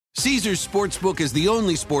Caesars Sportsbook is the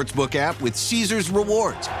only sportsbook app with Caesars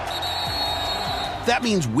Rewards. That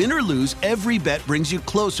means win or lose, every bet brings you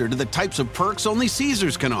closer to the types of perks only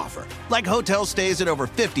Caesars can offer. Like hotel stays at over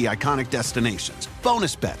 50 iconic destinations,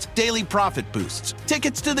 bonus bets, daily profit boosts,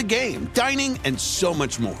 tickets to the game, dining, and so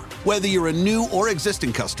much more. Whether you're a new or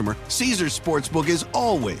existing customer, Caesars Sportsbook is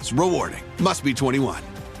always rewarding. Must be 21.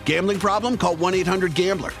 Gambling problem? Call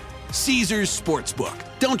 1-800-GAMBLER. Caesars Sportsbook.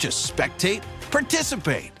 Don't just spectate,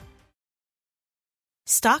 participate.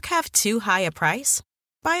 Stock have too high a price?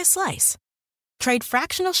 Buy a slice. Trade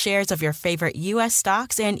fractional shares of your favorite U.S.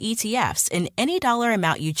 stocks and ETFs in any dollar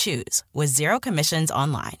amount you choose with zero commissions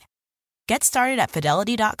online. Get started at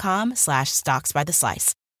Fidelity.com/stocks by the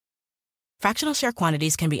slice. Fractional share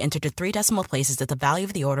quantities can be entered to 3 decimal places if the value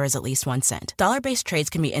of the order is at least 1 cent. Dollar-based trades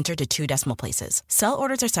can be entered to 2 decimal places. Sell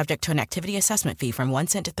orders are subject to an activity assessment fee from 1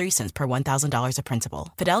 cent to 3 cents per $1,000 of principal.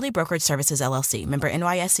 Fidelity Brokerage Services, LLC. Member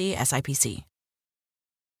NYSE, SIPC.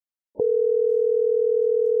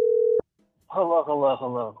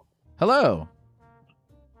 Hello. Hello.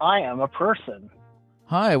 I am a person.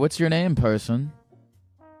 Hi, what's your name, person?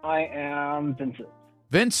 I am Vincent.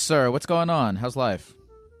 Vince, sir, what's going on? How's life?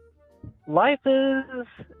 Life it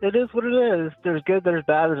is what it is. There's good, there's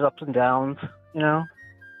bad, there's ups and downs, you know?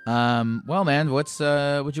 Well, man, what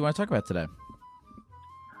you want to talk about today?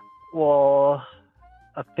 Well,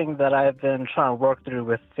 a thing that I've been trying to work through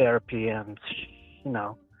with therapy and, you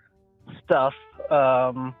know, stuff,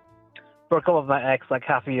 broke up with my ex like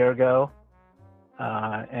half a year ago,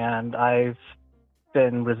 and I've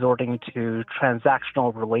been resorting to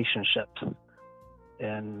transactional relationships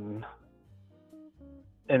in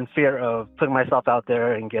fear of putting myself out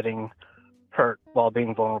there and getting hurt while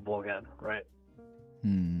being vulnerable again, right?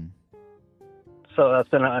 So that's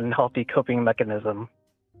been an unhealthy coping mechanism.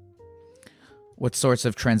 What sorts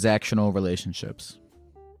of transactional relationships?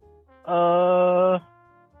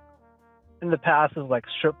 In the past, it was like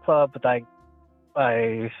strip club, but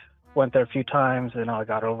I went there a few times and I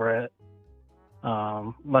got over it.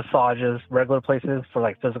 Massages, regular places for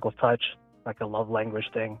like physical touch, like a love language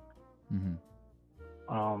thing. Mm-hmm.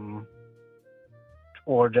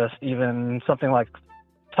 Or just even something like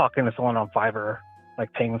talking to someone on Fiverr,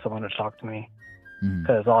 like paying someone to talk to me.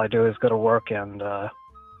 Because all I do is go to work and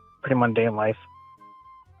pretty mundane life.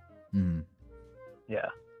 Yeah.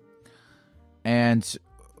 And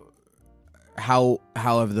how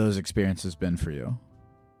have those experiences been for you?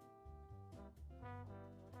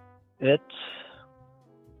 It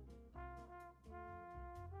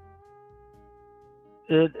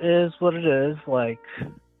is what it is. Like,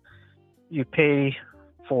 you pay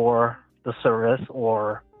for the service,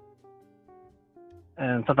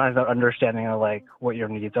 and sometimes not understanding of like what your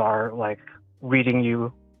needs are, like reading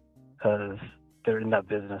you because they're in that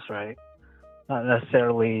business, right? Not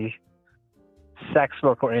necessarily sex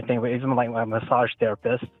work or anything, but even like my massage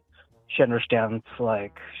therapist, she understands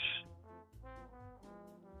like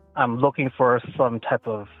I'm looking for some type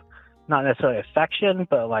of, not necessarily affection,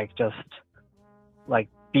 but like just like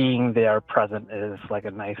being there present is like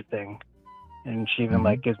a nice thing. And she even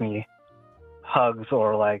like gives me hugs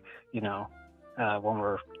or like, you know, when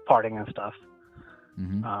we're partying and stuff.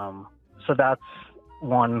 So that's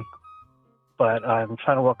one, but I'm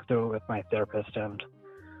trying to work through it with my therapist and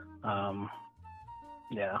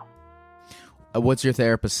yeah. What's your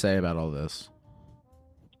therapist say about all this?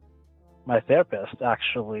 My therapist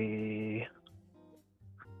actually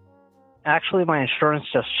my insurance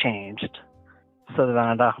just changed, so that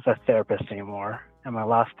I don't have a therapist anymore. And my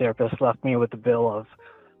last therapist left me with a bill of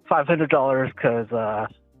 $500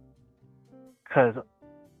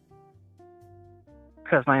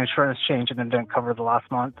 because my insurance changed and it didn't cover the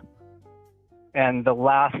last month. And the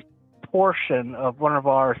last portion of one of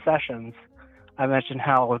our sessions, I mentioned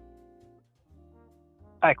how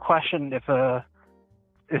I questioned if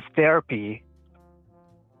therapy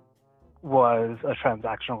was a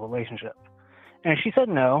transactional relationship, and she said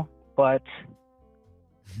no. But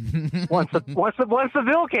once the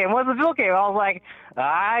bill came, I was like,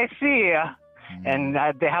 I see. And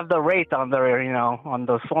they have the rate on their, you know, on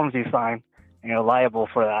those forms you sign, and you're liable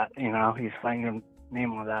for that. You know, you sign your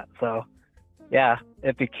name on that. So, yeah,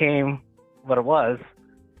 it became what it was.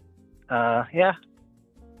 Yeah.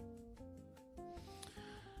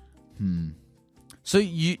 So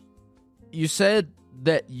you said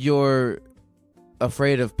that you're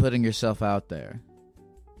afraid of putting yourself out there.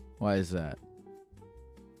 Why is that?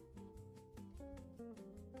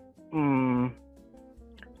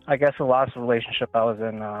 I guess the last relationship I was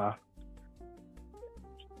in,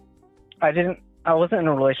 I wasn't in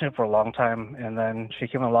a relationship for a long time, and then she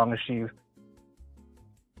came along and she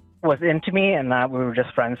was into me and that we were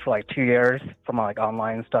just friends for like 2 years from like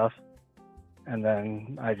online stuff. And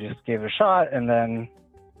then I just gave it a shot, and then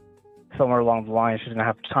somewhere along the line she didn't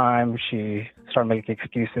have time. She started making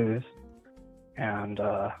excuses, and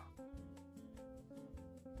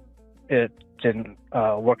it didn't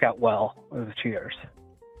work out well. It was 2 years.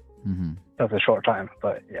 Mm-hmm. That was a short time,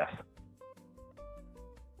 but yes.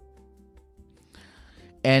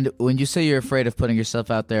 And when you say you're afraid of putting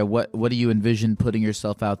yourself out there, what do you envision putting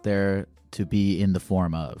yourself out there to be in the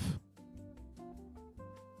form of?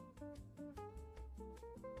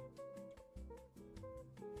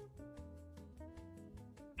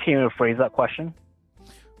 Can you rephrase that question?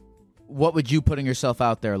 What would you putting yourself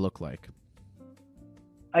out there look like?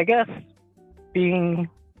 I guess being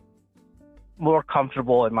more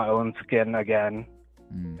comfortable in my own skin again.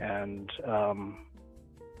 And I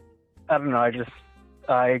don't know,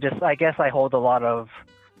 I guess I hold a lot of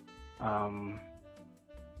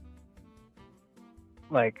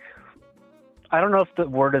like, I don't know if the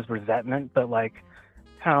word is resentment, but like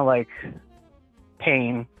kind of like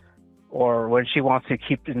pain, or when she wants to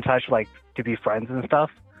keep in touch, like to be friends and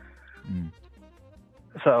stuff.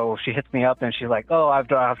 So she hits me up and she's like, oh, I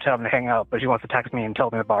don't have time to hang out, but she wants to text me and tell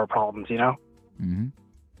me about her problems, you know? Mm-hmm.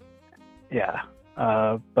 Yeah.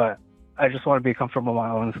 But I just want to be comfortable in my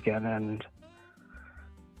own skin and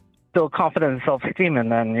build confidence and self-esteem,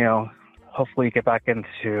 and then, you know, hopefully get back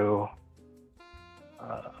into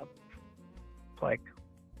like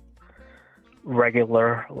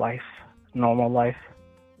regular life, normal life,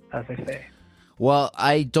 as they say. Well,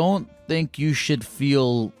 I don't think you should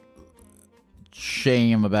feel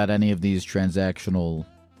shame about any of these transactional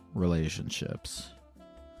relationships.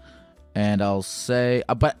 And I'll say,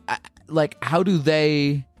 but like, how do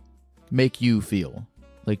they make you feel?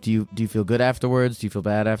 Like, do you feel good afterwards? Do you feel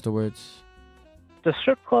bad afterwards? The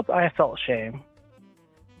strip club, I felt shame.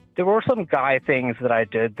 There were some guy things that I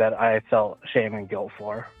did that I felt shame and guilt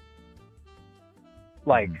for.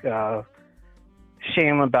 Like,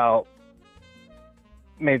 shame about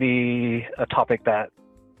maybe a topic that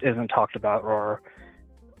isn't talked about, or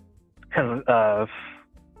because of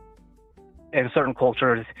in certain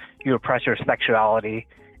cultures you oppress your sexuality,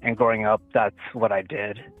 and growing up that's what I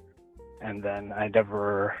did, and then I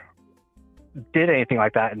never did anything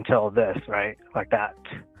like that until this, right? Like that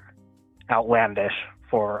outlandish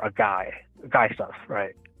for a guy stuff,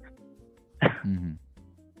 right? Mm-hmm.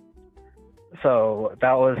 So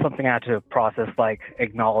that was something I had to process, like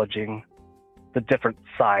acknowledging the different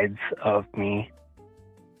sides of me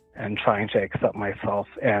and trying to accept myself.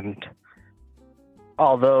 And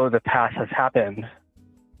although the past has happened,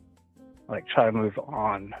 like try to move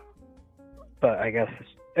on. But I guess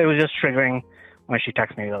it was just triggering when she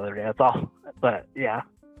texted me the other day. That's all. But yeah,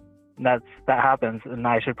 that happens, and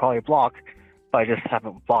I should probably block, but I just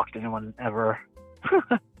haven't blocked anyone ever.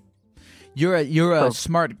 You're a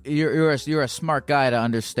smart guy to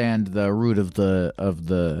understand the root of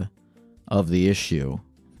the issue,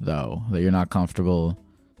 though, that you're not comfortable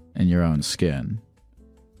in your own skin,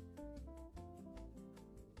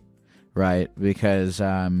 right? Because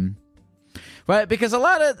a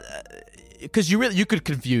lot of because you could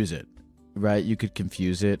confuse it, right? You could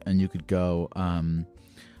confuse it, and you could go,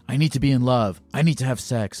 I need to be in love, I need to have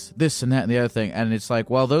sex, this and that and the other thing, and it's like,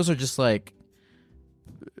 well, those are just like,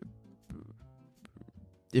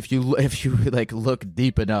 if you like look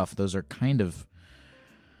deep enough, those are kind of,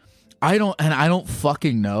 I don't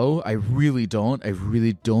fucking know. I really don't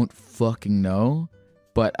fucking know.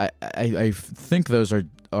 But I think those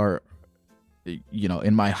are, you know,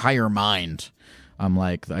 in my higher mind, I'm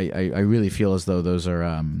like, I really feel as though those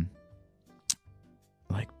are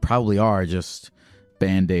like probably are just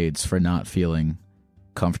Band-Aids for not feeling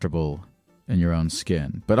comfortable in your own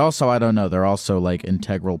skin. But also, I don't know, they're also like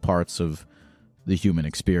integral parts of the human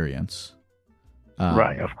experience.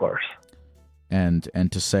 Right, of course. And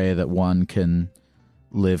to say that one can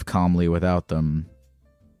live calmly without them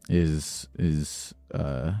is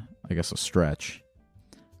I guess a stretch.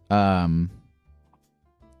 I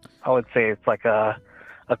would say it's like a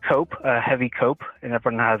heavy cope, and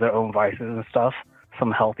everyone has their own vices and stuff.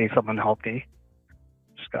 Some healthy, some unhealthy.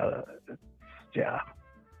 Just gotta, yeah.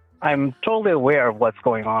 I'm totally aware of what's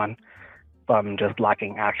going on, but I'm just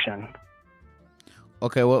lacking action.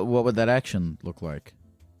 Okay, what would that action look like?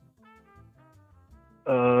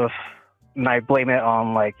 And I blame it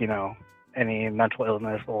on, like, you know, any mental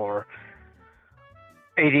illness or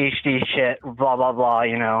ADHD shit, blah, blah, blah,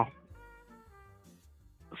 you know.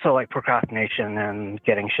 So, like, procrastination and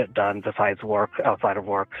getting shit done besides work, outside of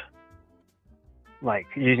work. Like,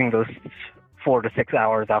 using those 4 to 6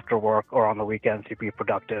 hours after work or on the weekends to be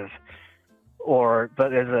productive,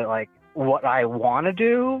 but is it like what I want to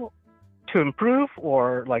do to improve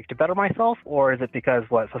or like to better myself, or is it because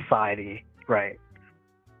what society, right?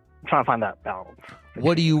 I'm trying to find that balance.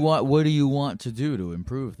 What do you want to do to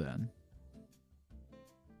improve then?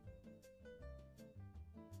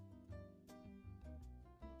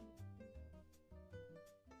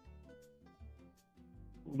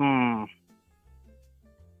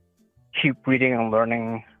 Keep reading and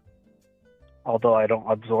learning, although I don't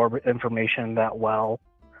absorb information that well.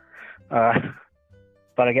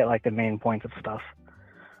 But I get like the main points of stuff.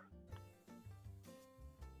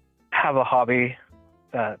 Have a hobby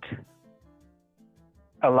that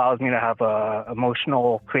allows me to have a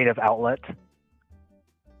emotional, creative outlet.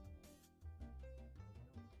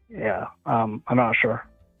 Yeah, I'm not sure.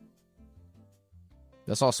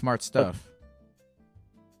 That's all smart stuff.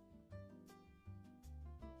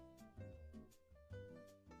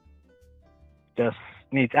 Just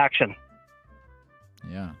needs action.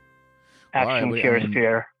 Yeah. Action cures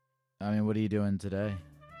fear. I mean, what are you doing today?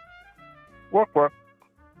 Work. What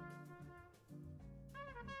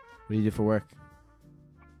do you do for work?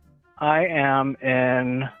 I am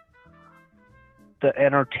in the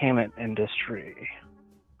entertainment industry.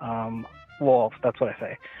 Well, that's what I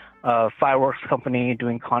say. Fireworks company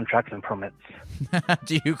doing contracts and permits.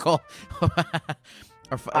 Do you call...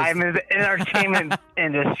 I'm in the entertainment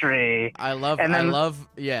industry. Yeah.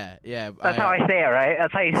 That's how I say it, right?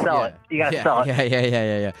 That's how you sell it. You gotta sell it.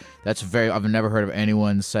 Yeah. That's I've never heard of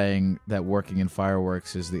anyone saying that working in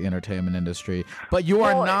fireworks is the entertainment industry. But you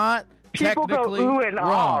are not technically go ooh and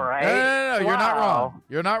wrong. all, right? No, you're not wrong.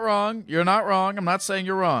 You're not wrong. You're not wrong. I'm not saying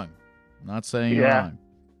you're wrong. I'm not saying you're wrong.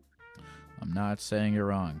 I'm not saying you're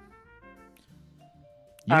wrong.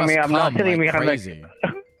 I'm not sitting behind crazy.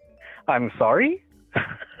 I'm sorry.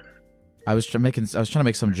 I was trying to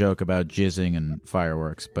make some joke about jizzing and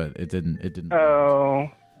fireworks, but it didn't. Oh,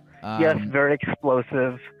 yes, very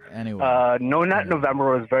explosive. Anyway, No Nut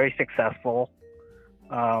November was very successful.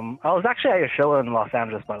 I was actually at a show in Los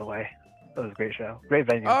Angeles, by the way. That was a great show, great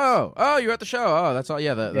venue. Oh, you were at the show. Oh, that's all.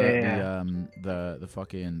 Yeah, the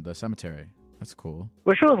fucking the cemetery. That's cool.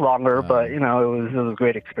 Wish it was longer, but it was a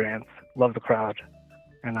great experience. Love the crowd,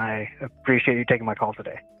 and I appreciate you taking my call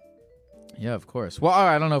today. Yeah, of course. Well, all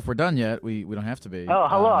right, I don't know if we're done yet. We don't have to be. Oh,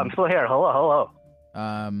 hello. I'm still here. Hello.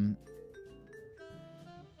 I'm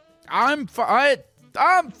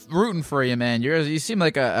rooting for you, man. You seem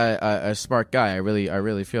like a smart guy. I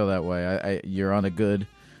really feel that way. You're on a good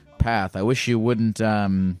path. I wish you wouldn't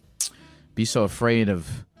be so afraid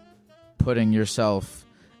of putting yourself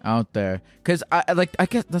out there, because I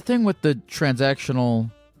get the thing with the transactional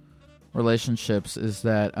relationships is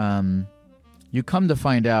that you come to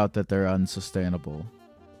find out that they're unsustainable.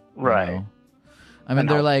 Right. You know? I mean,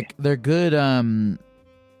 they're good,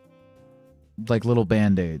 like little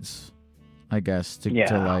Band-Aids, I guess,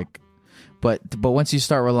 but once you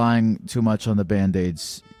start relying too much on the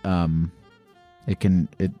Band-Aids, it can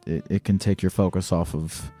take your focus off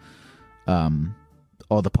of,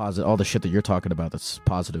 all the shit that you're talking about that's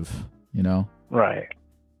positive, you know? Right.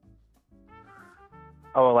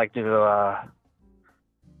 I would like to,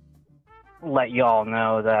 let y'all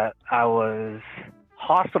know that I was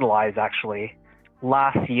hospitalized actually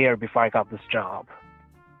last year before I got this job.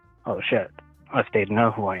 Oh shit. Unless they know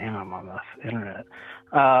who I am on this internet.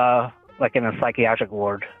 Like in a psychiatric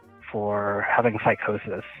ward for having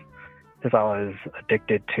psychosis because I was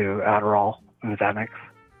addicted to Adderall and Xanax.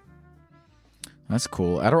 That's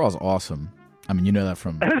cool. Adderall's awesome. I mean, you know that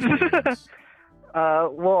from experience.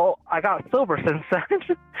 Well, I got sober since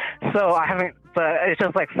then. So I haven't, but it's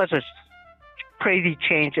just like such a crazy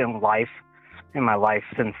change in my life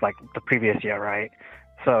since like the previous year, right?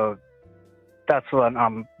 So that's what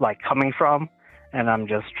I'm like coming from, and I'm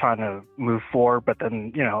just trying to move forward. But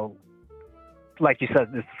then, like you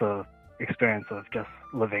said, it's the experience of just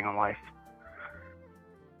living on life,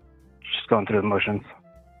 just going through the motions.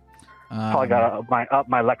 Probably got up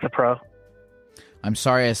my Lexapro. I'm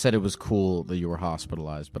sorry I said it was cool that you were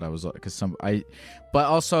hospitalized, but I was but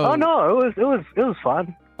also. Oh no, it was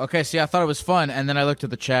fun. Okay, see, I thought it was fun, and then I looked at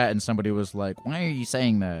the chat, and somebody was like, "Why are you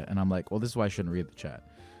saying that?" And I'm like, "Well, this is why I shouldn't read the chat."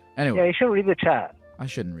 Anyway, yeah, you shouldn't read the chat. I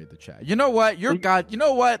shouldn't read the chat. You know what? You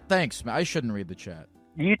know what? Thanks, man. I shouldn't read the chat.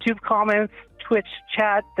 YouTube comments, Twitch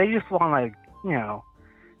chat, they just want to,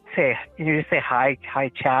 say you just say hi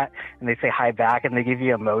chat, and they say hi back, and they give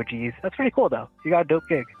you emojis. That's pretty cool though. You got a dope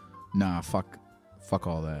gig. Nah, fuck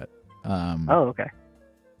all that. Oh, okay.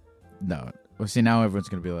 No. Well, see, now everyone's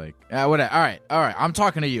gonna be like, whatever. All right. I'm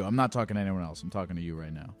talking to you. I'm not talking to anyone else. I'm talking to you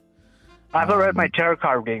right now. I haven't read my tarot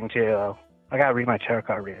card reading too. Though. I gotta read my tarot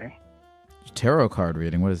card reading. Tarot card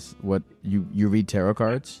reading. What you read tarot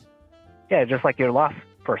cards? Yeah, just like your last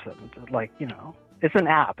person. Like, you know, it's an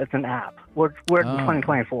app. We're in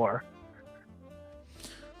 2024.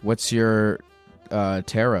 What's your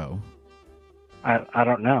tarot? I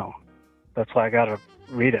don't know. That's why I gotta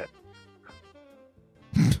read it.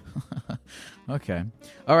 Okay.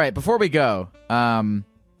 All right. Before we go,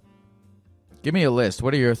 give me a list.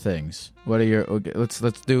 What are your things? What are your? Okay, let's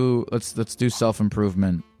do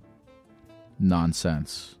self-improvement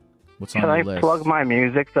nonsense. What's on Can the I list? plug my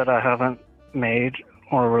music that I haven't made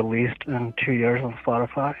or released in 2 years on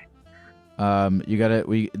Spotify?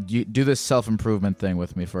 You do this self-improvement thing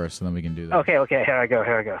with me first, and then we can do that. Okay. Here I go.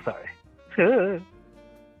 Sorry.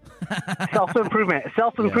 Self-improvement.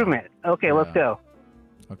 Okay, Yeah. let's go.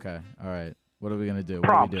 Okay. All right. What are we gonna do?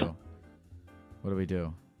 Prompt. What do we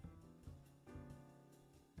do?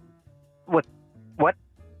 What?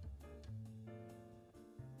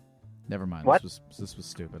 Never mind. What? This was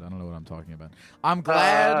stupid. I don't know what I'm talking about. I'm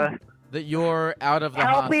glad that you're out of the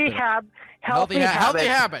Healthy hospital.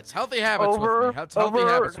 habits. Healthy habits with me. Over Healthy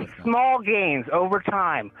habits with me. small gains over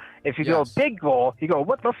time. If you go Yes. big goal, you go,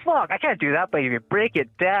 what the fuck? I can't do that. But if you break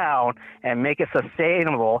it down and make it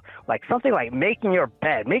sustainable, like something like making your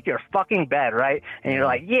bed, make your fucking bed, right? And you're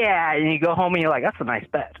like, yeah, and you go home and you're like, that's a nice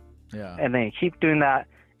bed. Yeah. And then you keep doing that,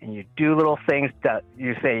 and you do little things that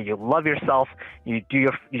you say you love yourself. You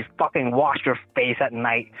fucking wash your face at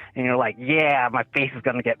night, and you're like, yeah, my face is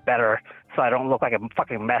gonna get better, so I don't look like a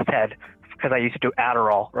fucking mess head because I used to do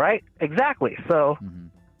Adderall, right? Exactly. So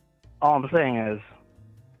all I'm saying is,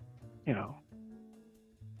 you know.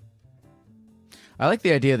 I like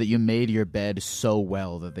the idea that you made your bed so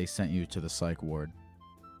well that they sent you to the psych ward.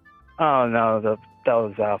 Oh no, that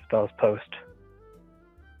was post.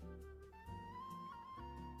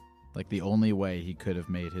 Like the only way he could have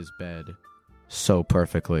made his bed so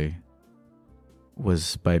perfectly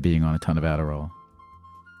was by being on a ton of Adderall.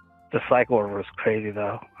 The cycle was crazy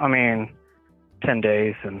though. I mean, 10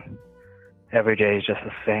 days and every day is just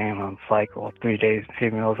the same on cycle. 3 days, 2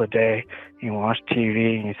 meals a day. You watch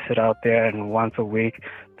TV and you sit out there, and once a week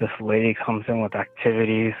this lady comes in with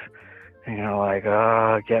activities, and you're like,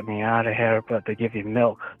 oh, get me out of here. But they give you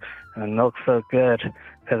milk, and the milk's so good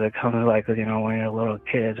because it comes like, you know, when you're a little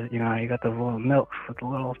kid, you know, you got the little milk with the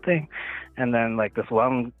little thing. And then like this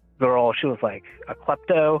one girl, she was like a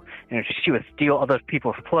klepto, and she would steal other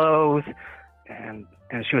people's clothes, and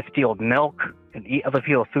she would steal milk and eat other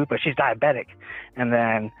people's food, but she's diabetic. And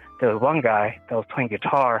then there was one guy that was playing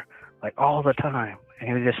guitar like all the time, and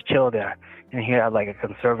he would just chill there, and he had like a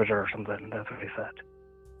conservator or something. That's what he said.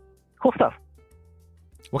 Cool stuff.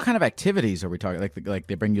 What kind of activities are we talking? Like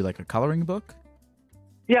they bring you like a coloring book?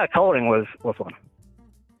 Yeah, coloring was one.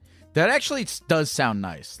 That actually does sound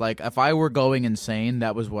nice. Like if I were going insane,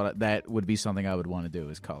 that would be something I would want to do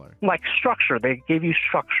is color. Like structure. They gave you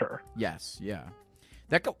structure. Yes, yeah.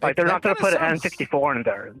 Like they're not going to put an N64 in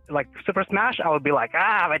there. Like Super Smash, I would be like,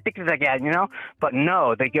 I think it's again, you know? But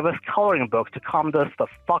no, they give us coloring books to calm us the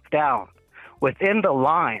fuck down within the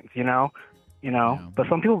lines, you know? Yeah. But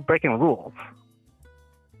some people breaking rules.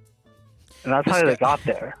 And that's how they got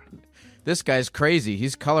there. This guy's crazy.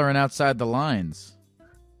 He's coloring outside the lines.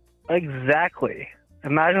 Exactly.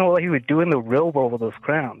 Imagine what he would do in the real world with those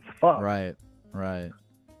crowns. Fuck. Right.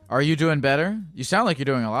 Are you doing better? You sound like you're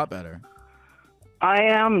doing a lot better. I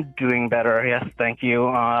am doing better, yes, thank you.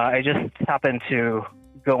 I just happen to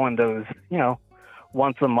go in those, you know,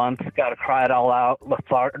 once a month, gotta cry it all out,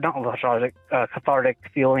 cathartic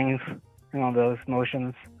feelings, you know, those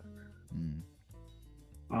emotions.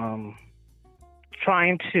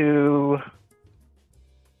 Trying to,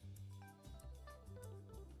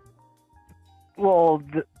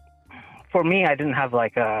 for me, I didn't have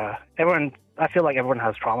like I feel like everyone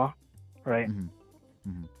has trauma, right?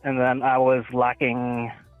 And then I was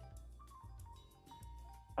lacking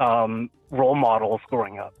role models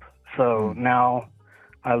growing up. So now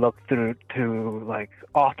I look through to like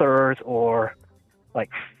authors or like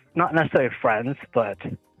not necessarily friends, but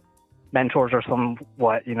mentors or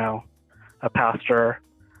somewhat, you know, a pastor,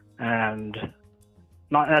 and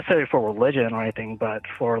not necessarily for religion or anything, but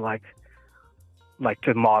for like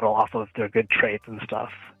to model off of their good traits and stuff,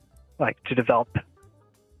 like to develop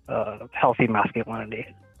healthy masculinity.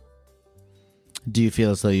 Do you feel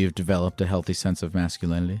as though you've developed a healthy sense of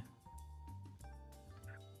masculinity?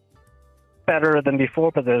 Better than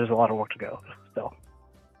before, but there's a lot of work to go still.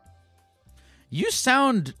 You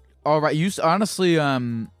sound all right. You honestly,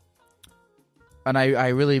 and I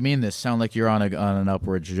really mean this, sound like you're on an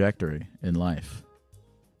upward trajectory in life.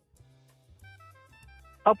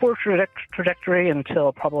 Upward trajectory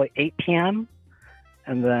until probably 8 p.m.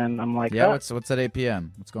 And then I'm like, Yeah, what's at 8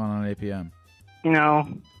 p.m.? What's going on at 8 p.m.? you know,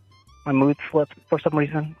 my mood slipped for some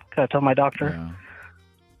reason. Gotta tell my doctor.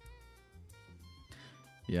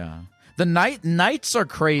 Yeah. The nights are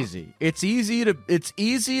crazy. It's easy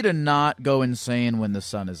to not go insane when the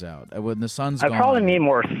sun is out. When the sun's gone. I probably need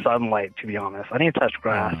more sunlight, to be honest. I need to touch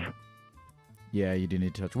grass. Yeah, you do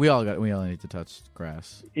need to touch. We all need to touch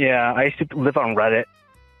grass. Yeah, I used to live on Reddit,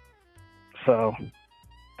 so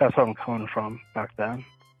that's where I'm coming from back then.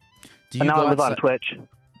 And now I live on Twitch.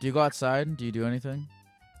 Do you go outside? Do you do anything?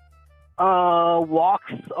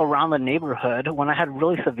 Walks around the neighborhood. When I had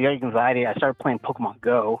really severe anxiety, I started playing Pokemon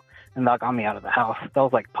Go, and that got me out of the house. That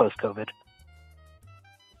was like post-COVID.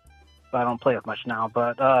 But I don't play as much now,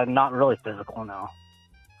 but not really physical now.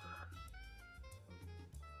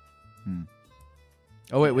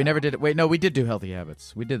 Oh wait, we never did it. Wait, no, we did do healthy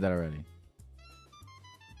habits. We did that already.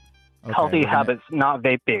 Okay, healthy habits, not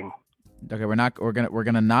vaping. Okay, we're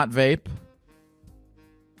gonna not vape.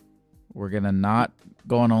 We're gonna not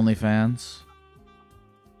go on OnlyFans.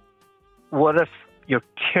 What if you're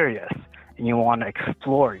curious and you want to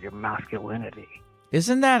explore your masculinity?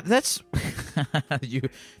 Isn't that's you?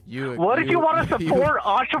 What if you want to support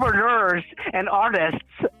entrepreneurs and artists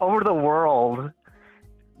over the world?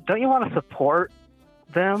 Don't you want to support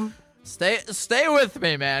them? Stay with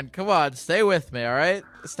me, man. Come on, stay with me. All right,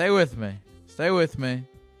 stay with me.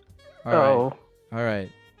 All right.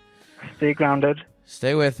 Stay grounded.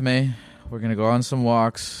 Stay with me. We're gonna go on some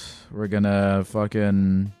walks. We're gonna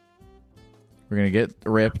get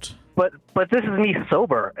ripped. But this is me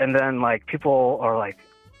sober, and then like people are like,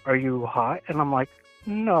 "Are you hot?" And I'm like,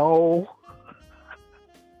 "No."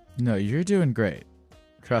 No, you're doing great.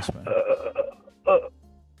 Trust me.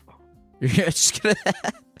 You're just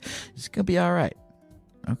gonna be all right.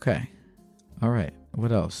 Okay. All right.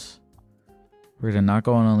 What else? We're gonna not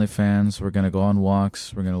go on OnlyFans. We're gonna go on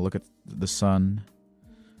walks. We're gonna look at the sun.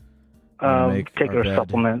 Take your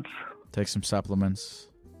supplements. Take some supplements.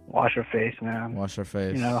 Wash your face, man. Wash our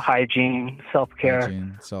face. Hygiene,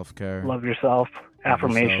 self-care. Love yourself.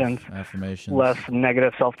 Affirmations. Less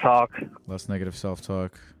negative self-talk.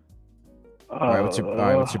 All right, what's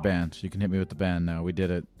your band? You can hit me with the band now. We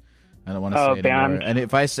did it. I don't want to say it anymore. And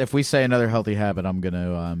if we say another healthy habit, I'm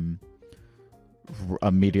gonna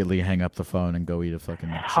immediately hang up the phone and go eat a fucking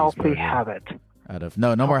healthy habit.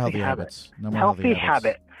 No more healthy habits. No more healthy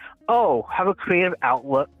habit. Oh, have a creative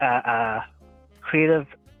outlet.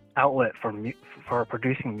 For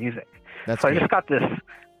producing music. That's so good.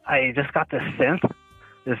 I just got this synth,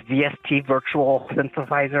 this VST virtual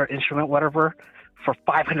synthesizer instrument, whatever, for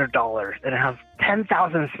 $500, and it has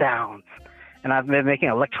 10,000 sounds. And I've been making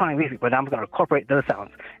electronic music, but now I'm going to incorporate those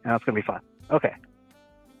sounds, and that's going to be fun. Okay.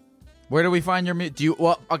 Where do we find your music?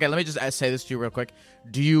 Okay, let me just say this to you real quick.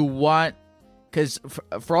 Do you want, because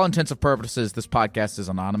for all intents and purposes, this podcast is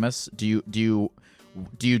anonymous. Do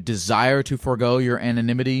you desire to forego your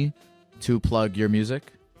anonymity to plug your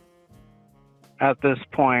music? At this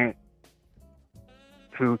point,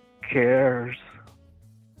 who cares?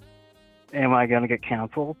 Am I going to get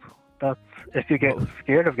canceled? That's if you get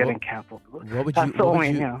scared of getting canceled. What would you? How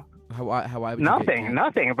would you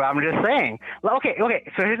nothing. But I'm just saying. Okay.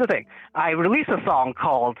 So here's the thing. I released a song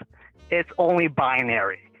called "It's Only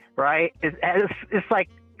Binary." Right? It's like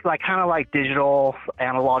kind of like digital,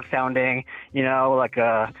 analog sounding. Like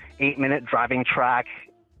a 8-minute driving track.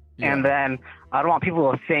 Yeah. And then I don't want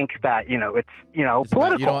people to think that it's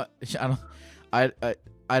political.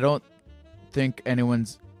 I don't think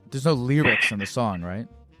anyone's. There's no lyrics in the song, right?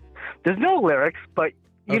 There's no lyrics, but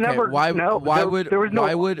you never know.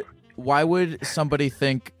 Why would somebody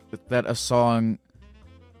think that a song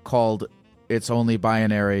called "It's Only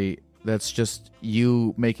Binary" that's just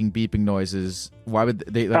you making beeping noises? Why would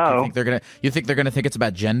they? You think they're gonna think it's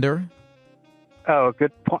about gender? Oh,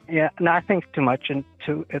 good point. Yeah, no, I think too much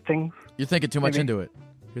into things. You're thinking too much into it.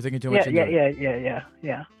 You're thinking too much into it.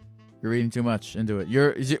 Yeah. You're reading too much into it.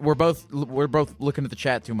 We're both looking at the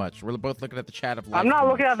chat too much. We're both looking at the chat of life. I'm not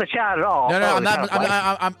looking at the chat at all. No, I'm not.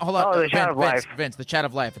 Hold on. The chat of life. Vince, the chat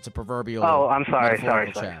of life. It's a proverbial. Oh, I'm sorry.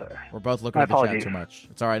 We're both looking at the chat too much.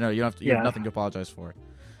 It's all right. No, you don't have to. You have nothing to apologize for.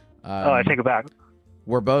 I take it back.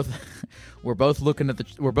 We're both looking at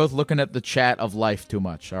the chat of life too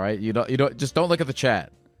much. All right. You don't look at the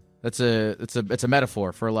chat. It's a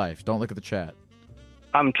metaphor for life. Don't look at the chat.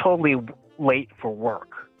 I'm totally late for work.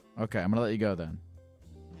 Okay, I'm gonna let you go then.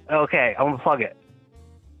 Okay, I'm gonna plug it.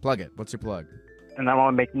 Plug it. What's your plug? And I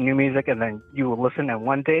want to make new music, and then you will listen, and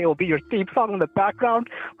one day it will be your theme song in the background,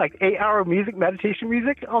 like 8-hour meditation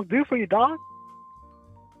music. I'll do for you, dog.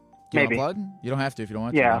 Maybe. You don't have to if you don't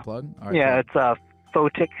want to. Yeah. Plug? All right, yeah, plug. It's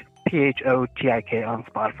Photic, PHOTIK on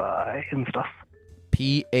Spotify and stuff.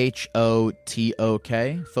 PHOTOK?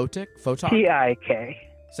 Photic? Photok? TIK.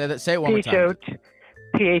 Say it one more time.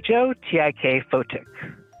 PHOTIK Photic.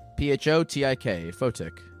 PHOTIK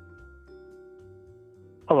Photic.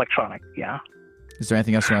 Electronic, yeah. Is there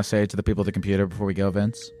anything else you want to say to the people at the computer before we go,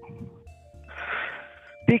 Vince?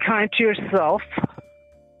 Be kind to yourself.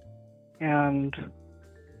 And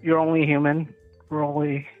you're only human. We're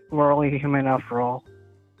only human after all.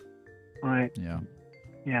 Right? Yeah.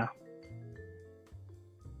 Yeah.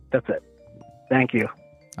 That's it. Thank you.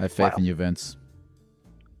 I have faith in you, Vince.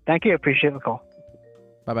 Thank you. Appreciate the call.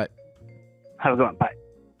 Bye-bye. Have a good one. Bye.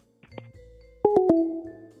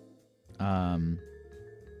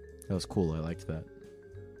 That was cool. I liked that.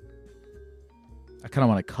 I kind of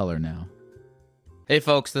want to color now. Hey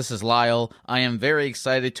folks, this is Lyle. I am very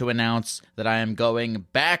excited to announce that I am going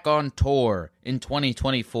back on tour in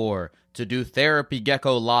 2024 to do Therapy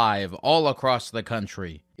Gecko live all across the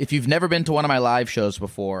country. If you've never been to one of my live shows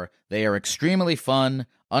before, they are extremely fun,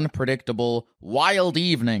 unpredictable, wild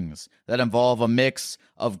evenings that involve a mix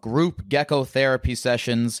of group gecko therapy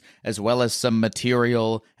sessions as well as some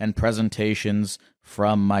material and presentations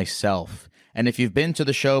from myself. And if you've been to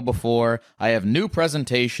the show before, I have new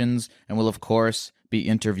presentations and will, of course, be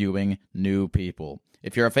interviewing new people.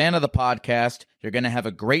 If you're a fan of the podcast, you're going to have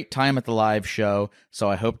a great time at the live show, so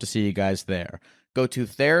I hope to see you guys there. Go to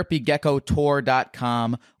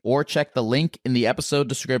therapygeckotour.com or check the link in the episode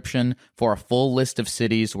description for a full list of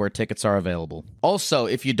cities where tickets are available. Also,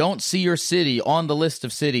 if you don't see your city on the list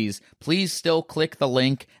of cities, please still click the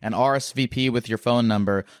link and RSVP with your phone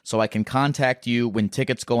number so I can contact you when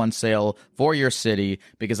tickets go on sale for your city,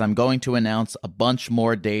 because I'm going to announce a bunch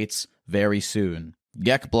more dates very soon.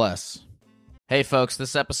 Gek bless. Hey folks,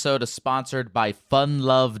 this episode is sponsored by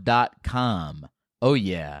funlove.com. Oh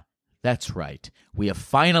yeah. That's right. We have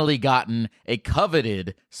finally gotten a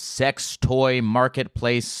coveted sex toy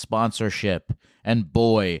marketplace sponsorship. And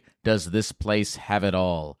boy, does this place have it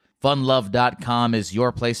all. Funlove.com is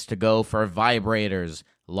your place to go for vibrators,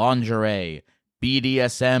 lingerie,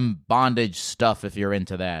 BDSM bondage stuff if you're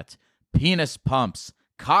into that, penis pumps,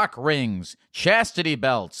 cock rings, chastity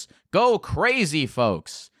belts. Go crazy,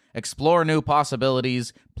 folks. Explore new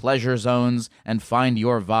possibilities, pleasure zones, and find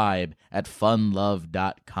your vibe at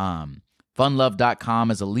funlove.com.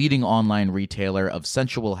 Funlove.com is a leading online retailer of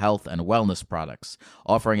sensual health and wellness products,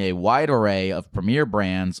 offering a wide array of premier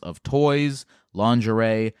brands of toys,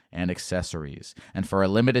 lingerie, and accessories. And for a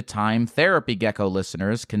limited time, Therapy Gecko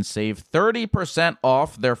listeners can save 30%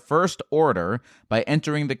 off their first order by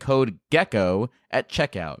entering the code GECKO at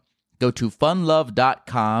checkout. Go to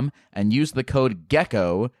funlove.com and use the code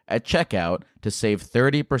GECKO at checkout to save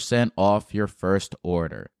 30% off your first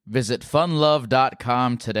order. Visit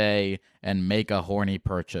funlove.com today and make a horny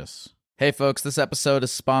purchase. Hey folks, this episode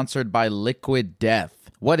is sponsored by Liquid Death.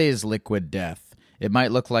 What is Liquid Death? It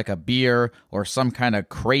might look like a beer or some kind of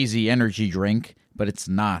crazy energy drink, but it's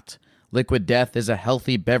not. Liquid Death is a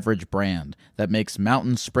healthy beverage brand that makes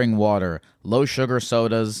mountain spring water, low-sugar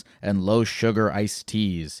sodas, and low-sugar iced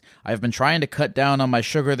teas. I've been trying to cut down on my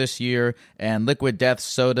sugar this year, and Liquid Death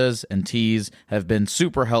sodas and teas have been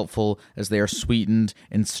super helpful as they are sweetened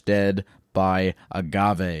instead by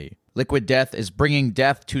agave. Liquid Death is bringing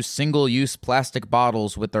death to single-use plastic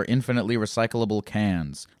bottles with their infinitely recyclable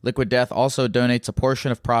cans. Liquid Death also donates a portion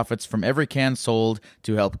of profits from every can sold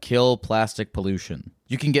to help kill plastic pollution.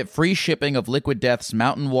 You can get free shipping of Liquid Death's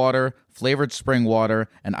mountain water, flavored spring water,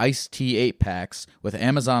 and iced tea 8-packs with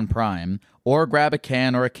Amazon Prime, or grab a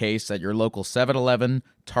can or a case at your local 7-Eleven,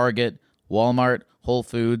 Target, Walmart, Whole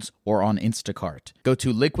Foods, or on Instacart. Go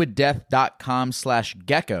to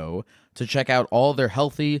liquiddeath.com/gecko to check out all their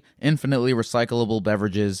healthy, infinitely recyclable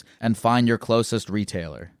beverages and find your closest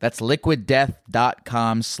retailer. That's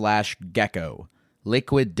liquiddeath.com/gecko.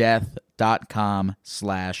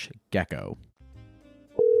 liquiddeath.com/gecko.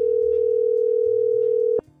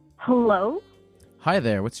 Hello? Hi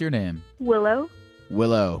there, what's your name? Willow?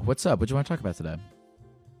 Willow. What's up? What do you want to talk about today?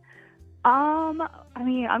 I'm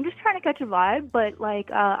just trying to catch a vibe, but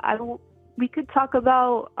we could talk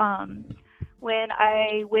about when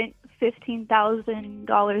I went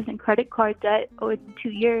 $15,000 in credit card debt over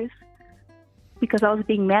 2 years because I was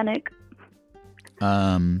being manic.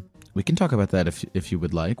 We can talk about that if you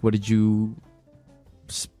would like. What did you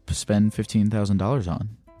spend $15,000 on?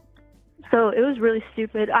 So it was really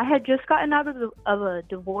stupid. I had just gotten out of a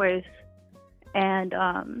divorce, and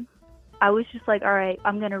I was just like, all right,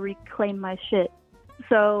 I'm going to reclaim my shit.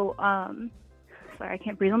 So, sorry, I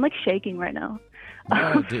can't breathe. I'm like shaking right now.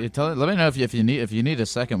 Let me know if you need a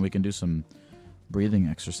second. We can do some breathing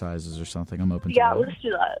exercises or something. I'm open to that. Yeah, let's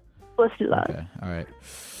do that. Let's do that. Okay. All right.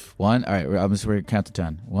 One. All right. We're going to count to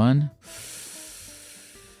 10. 1,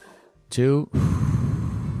 2.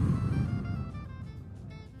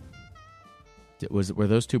 Were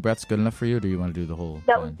those 2 breaths good enough for you, or do you want to do the whole?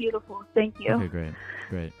 That was beautiful. Thank you. Okay,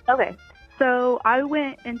 great. Okay, so I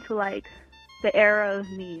went into like the era of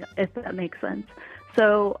me, if that makes sense.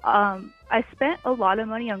 So I spent a lot of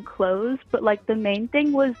money on clothes, but like the main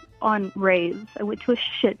thing was on raves. I went to a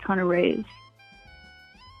shit ton of raves.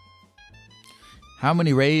 How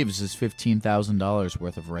many raves is $15,000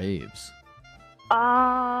 worth of raves?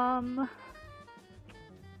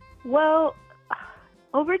 Well,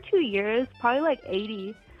 over 2 years, probably like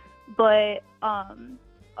 80, but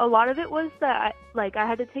a lot of it was that I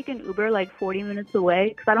had to take an Uber like 40 minutes away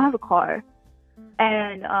because I don't have a car.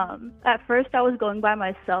 And at first I was going by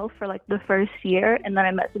myself for like the first year, and then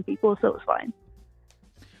I met some people, so it was fine.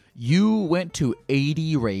 You went to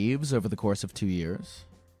 80 raves over the course of 2 years?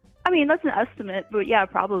 I mean, that's an estimate, but yeah,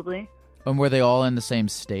 probably. And were they all in the same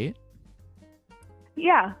state?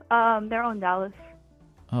 Yeah, they're all in Dallas.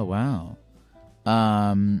 Oh, wow.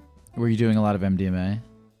 Were you doing a lot of MDMA?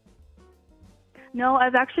 No,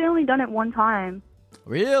 I've actually only done it one time.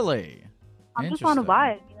 Really? I'm just on a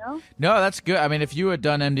vibe, you know? No, that's good. I mean, if you had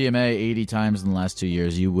done MDMA 80 times in the last 2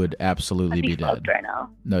 years, you would absolutely I'd be dead. fucked right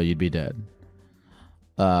now. No, you'd be dead.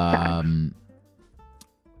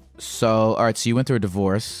 So, all right, so you went through a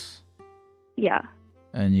divorce. Yeah.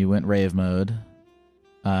 And you went rave mode.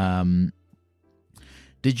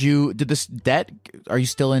 Did this debt, are you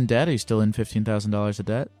still in debt? Are you still in $15,000 of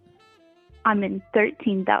debt? I'm in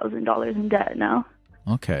 $13,000 in debt now.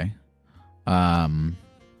 Okay.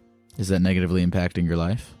 Is that negatively impacting your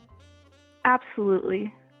life?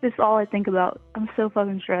 Absolutely. This is all I think about. I'm so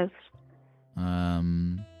fucking stressed. How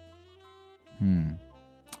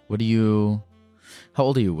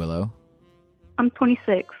old are you, Willow? I'm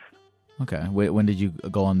 26. Okay. Wait, when did you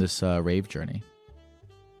go on this rave journey?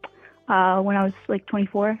 When I was like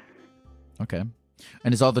 24. Okay.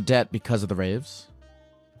 And is all the debt because of the raves?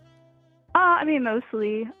 I mean,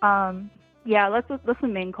 mostly. Yeah, that's the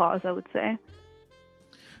main cause, I would say.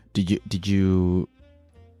 Do you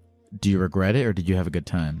regret it, or did you have a good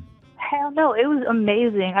time? Hell no, it was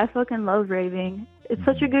amazing. I fucking love raving. It's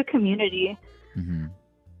such a good community. Mm-hmm.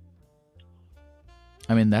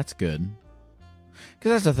 I mean, that's good.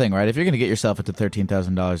 Because that's the thing, right? If you're going to get yourself into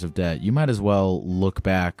 $13,000 of debt, you might as well look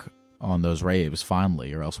back on those raves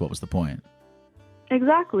fondly, or else what was the point?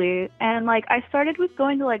 Exactly. And like I started with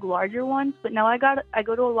going to like larger ones, but now I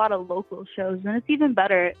go to a lot of local shows, and it's even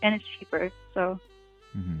better and it's cheaper. So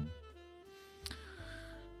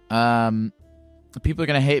people are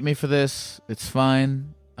going to hate me for this. It's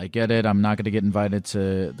fine. I get it. I'm not going to get invited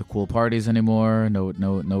to the cool parties anymore. No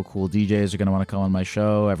cool DJs are going to want to come on my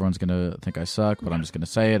show. Everyone's going to think I suck, but I'm just going to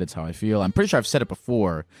say it. It's how I feel. I'm pretty sure I've said it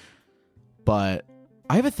before, but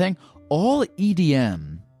I have a thing. All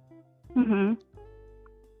EDM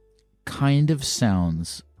kind of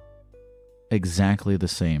sounds exactly the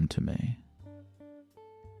same to me.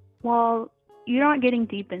 Well, you're not getting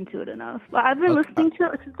deep into it enough. I've been listening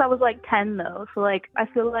to it since I was like 10, though. So like I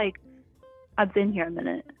feel like I've been here a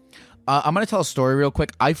minute. I'm going to tell a story real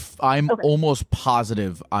quick. I'm almost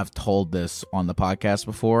positive I've told this on the podcast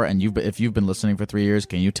before, and if you've been listening for 3 years,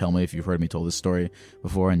 can you tell me if you've heard me tell this story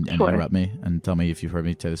before and interrupt me and tell me if you've heard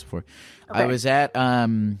me tell this before? Okay. I was at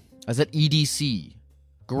EDC.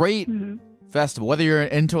 Great festival. Whether you're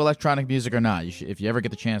into electronic music or not, if you ever get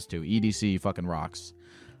the chance to, EDC fucking rocks.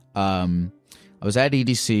 I was at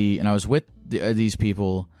EDC and I was with these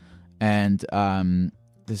people, and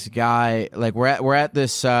this guy, like we're at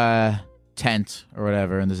this tent or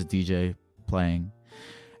whatever, and there's a DJ playing,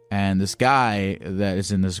 and this guy that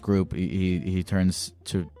is in this group, he turns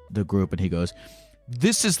to the group and he goes,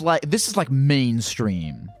 "This is like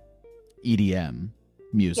mainstream EDM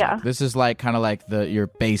music. Yeah. This is like kind of like your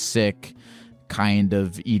basic kind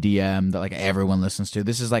of EDM that like everyone listens to.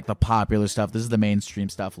 This is like the popular stuff. This is the mainstream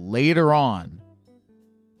stuff. Later on,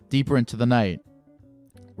 deeper into the night,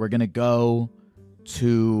 we're gonna go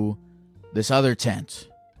to this other tent,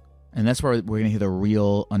 and that's where we're gonna hear the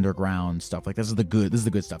real underground stuff. Like this is the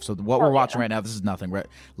good stuff. So what we're watching right now, this is nothing.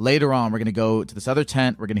 Later on, we're gonna go to this other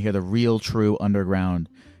tent. We're gonna hear the real, true underground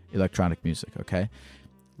electronic music. Okay.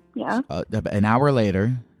 Yeah. An hour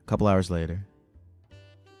later, a couple hours later,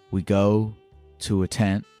 we go to a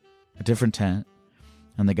different tent,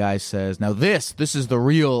 and the guy says, "Now this is the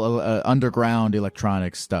real underground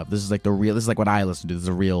electronic stuff. This is like this is like what I listen to. This is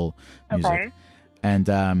the real music." Okay.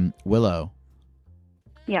 And Willow.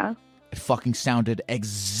 Yeah. It fucking sounded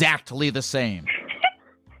exactly the same.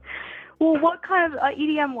 Well, what kind of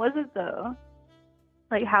EDM was it though?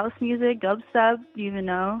 Like house music, dubstep. Do you even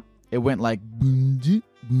know? It went like boom-dit,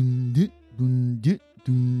 boom-dit, boom-dit,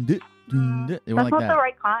 boom-dit, boom-dit. It went That's like not that. the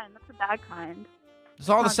right kind. That's the bad kind. It's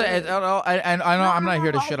all the not same. good. I know. I'm not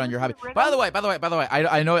here to shit on your hobby. By the way,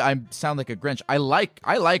 I know I sound like a Grinch. I like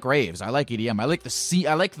raves. I like EDM. I like the scene.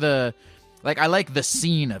 I like the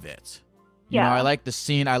scene of it. You know, Yeah. I like the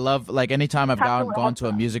scene. I love like anytime I've Festival gone to a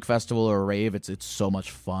also. music festival or a rave. It's so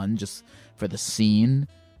much fun just for the scene.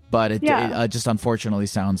 But it just unfortunately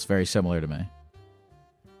sounds very similar to me.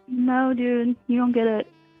 No, dude, you don't get it.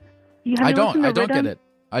 I don't get Rhythm? it.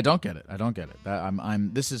 I don't get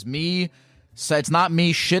it. This is me. So it's not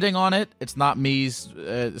me shitting on it. It's not me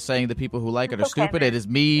saying the people who like it are It's okay, stupid. man. It is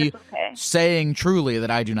me It's okay. saying truly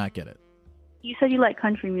that I do not get it. You said you like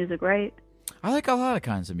country music, right? I like a lot of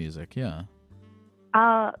kinds of music. Yeah.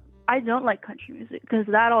 I don't like country music because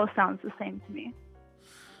that all sounds the same to me.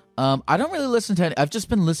 I don't really listen to any. I've just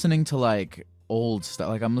been listening to like old stuff.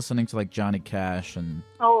 Like I'm listening to like Johnny Cash and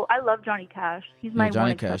Oh, I love Johnny Cash. He's my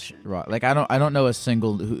Johnny one Cash. exception. Right. Like I don't know a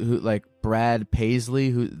single who like Brad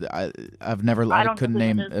Paisley who I've never I I don't couldn't know who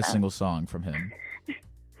name that is, a though. single song from him.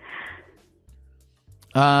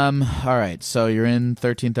 All right. So you're in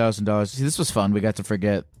 $13,000. See, this was fun. We got to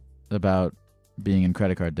forget about being in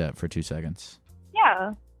credit card debt for 2 seconds.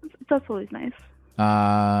 Yeah, that's always nice.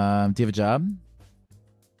 Do you have a job?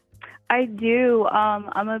 I do.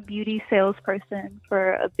 I'm a beauty salesperson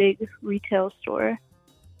for a big retail store.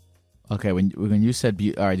 Okay, when you said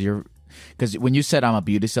all right, because when you said I'm a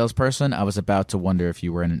beauty salesperson, I was about to wonder if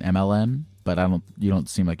you were in an MLM, but you don't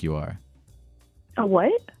seem like you are. A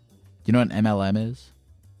what? You know what an MLM is?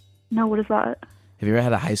 No, what is that? Have you ever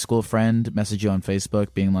had a high school friend message you on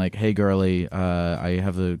Facebook being like, "Hey girly, I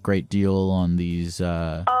have a great deal on these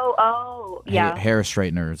Yeah. hair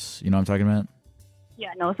straighteners." You know what I'm talking about?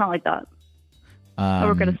 Yeah, no, it's not like that. I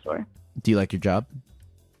work at a store. Do you like your job?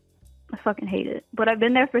 I fucking hate it. But I've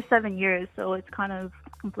been there for 7 years, so it's kind of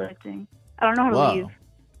conflicting. I don't know how to Whoa. leave.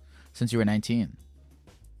 Since you were 19.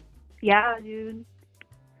 Yeah, dude.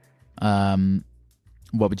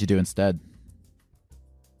 What would you do instead?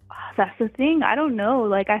 That's the thing. I don't know.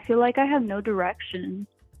 Like, I feel like I have no direction.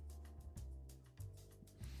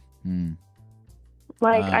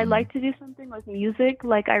 Like, I'd like to do something with music.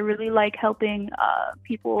 Like, I really like helping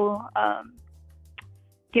people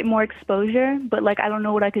get more exposure. But, like, I don't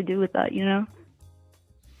know what I could do with that, you know?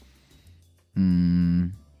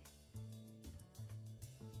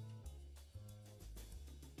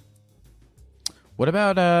 What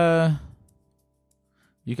about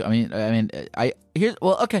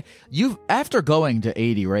okay. You've after going to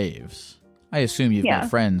 80 raves, I assume you've got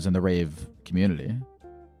friends in the rave community.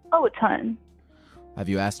 Oh, a ton. Have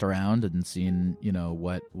you asked around and seen,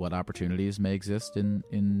 what opportunities may exist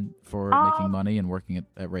for making money and working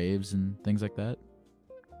at raves and things like that?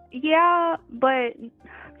 Yeah, but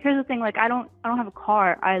here's the thing, like I don't have a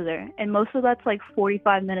car either, and most of that's like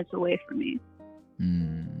 45 minutes away from me.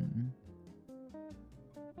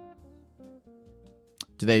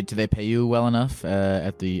 Do they pay you well enough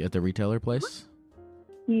at the retailer place?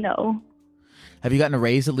 No. Have you gotten a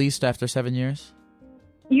raise at least after 7 years?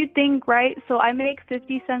 You'd think, right? So I make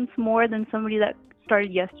 50 cents more than somebody that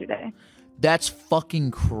started yesterday. That's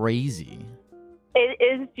fucking crazy. It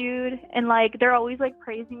is, dude. And like they're always like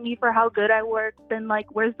praising me for how good I work. Then like,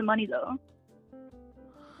 where's the money though?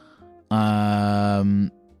 I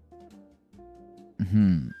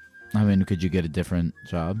mean, could you get a different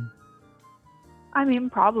job? I mean,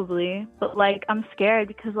 probably, but like I'm scared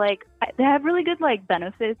because like they have really good like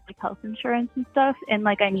benefits, like health insurance and stuff, and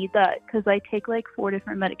like I need that because I take like 4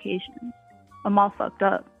 different medications. I'm all fucked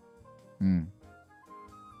up.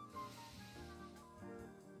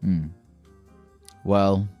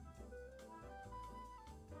 Well,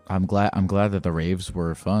 I'm glad that the raves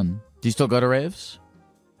were fun. Do you still go to raves?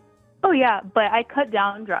 Oh yeah, but I cut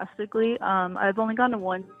down drastically. I've only gone to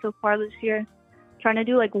one so far this year. Trying to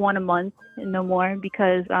do like one a month and no more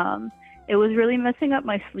because it was really messing up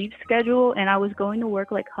my sleep schedule, and I was going to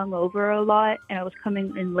work like hungover a lot, and I was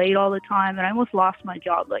coming in late all the time, and I almost lost my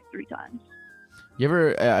job like 3 times. You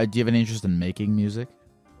ever do you have any interest in making music?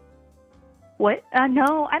 What?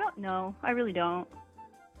 No, I don't know. I really don't.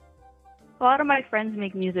 A lot of my friends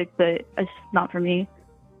make music, but it's not for me.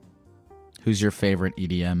 Who's your favorite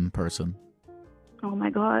EDM person? Oh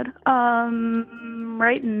my god.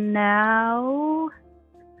 Right now.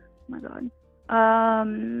 Oh my god.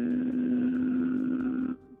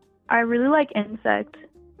 I really like Insect.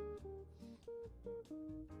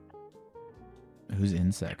 Who's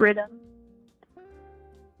Insect? Rhythm.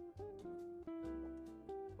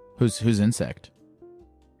 Who's Insect?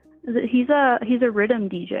 He's a rhythm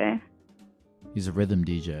DJ. He's a rhythm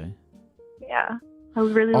DJ. Yeah, I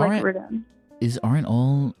really like rhythm. Isn't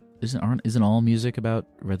all music about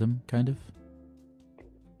rhythm, kind of?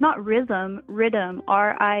 Not rhythm, Riddim,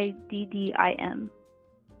 Riddim.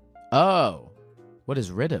 Oh, what is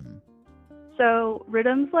rhythm? So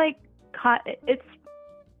Riddim's like, it's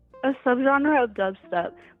a subgenre of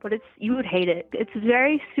dubstep, but you would hate it. It's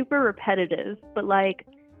very super repetitive, but like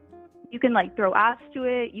you can like throw ass to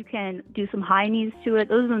it, you can do some high knees to it.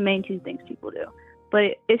 Those are the main two things people do.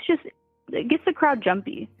 But it gets the crowd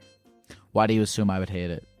jumpy. Why do you assume I would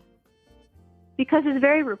hate it? Because it's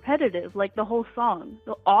very repetitive, like the whole song.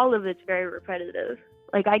 All of it's very repetitive.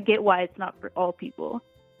 Like I get why it's not for all people.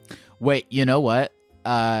 Wait, you know what?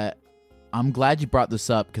 I'm glad you brought this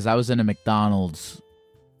up because I was in a McDonald's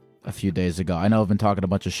a few days ago. I know I've been talking a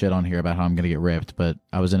bunch of shit on here about how I'm going to get ripped, but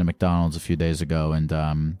I was in a McDonald's a few days ago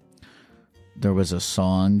and there was a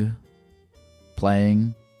song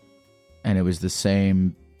playing and it was the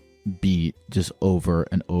same beat just over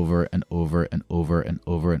and over and over and over and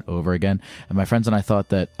over and over again. And my friends and I thought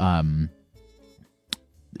that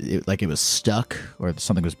it was stuck or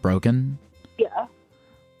something was broken. Yeah.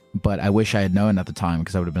 But I wish I had known at the time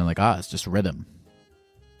because I would have been like, it's just rhythm.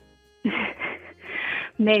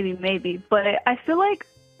 Maybe. But I feel like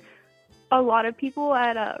a lot of people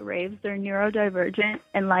at raves, they're neurodivergent.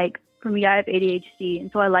 And like, for me, I have ADHD.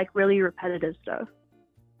 And so I like really repetitive stuff.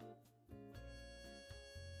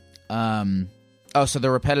 So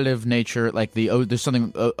the repetitive nature, like there's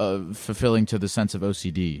something fulfilling to the sense of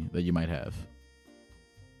OCD that you might have.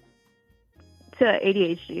 To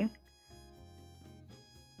ADHD.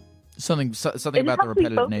 Something about the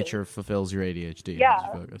repetitive nature fulfills your ADHD.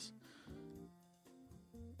 Yeah. Focus.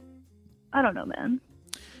 I don't know,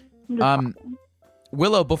 man.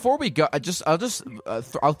 Willow, before we go,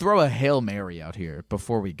 I'll throw a Hail Mary out here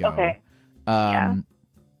before we go. Okay. Yeah.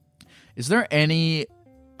 Is there any?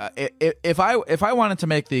 If I wanted to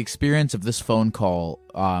make the experience of this phone call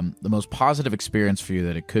the most positive experience for you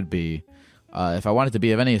that it could be, if I wanted to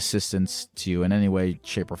be of any assistance to you in any way,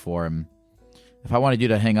 shape, or form, if I wanted you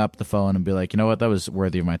to hang up the phone and be like, you know what, that was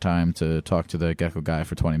worthy of my time to talk to the Gecko guy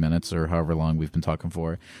for 20 minutes or however long we've been talking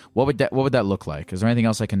for, what would that look like? Is there anything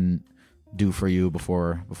else I can do for you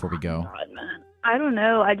before we go? God, man. I don't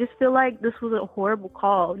know. I just feel like this was a horrible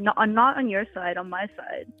call. Not on your side, on my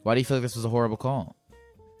side. Why do you feel like this was a horrible call?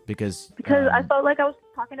 Because I felt like I was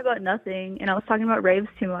talking about nothing and I was talking about raves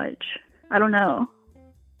too much. I don't know.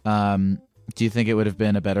 Do you think it would have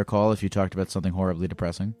been a better call if you talked about something horribly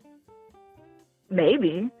depressing?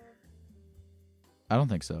 Maybe. I don't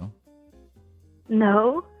think so.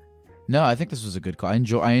 No? No, I think this was a good call.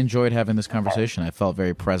 I enjoyed having this conversation. I felt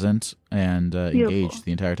very present and engaged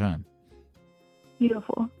the entire time.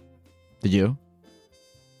 Beautiful. Did you?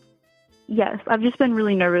 Yes, I've just been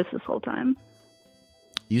really nervous this whole time.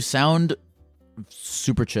 You sound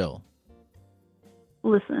super chill.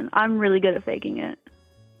 Listen, I'm really good at faking it.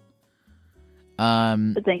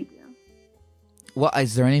 But thank you. Well,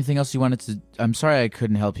 is there anything else you wanted to? I'm sorry I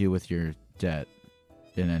couldn't help you with your debt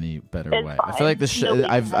in any better way. Fine. I feel like this.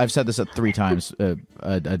 I've said this 3 times a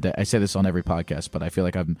day. I say this on every podcast, but I feel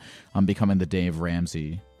like I'm becoming the Dave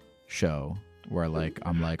Ramsey show where I'm like,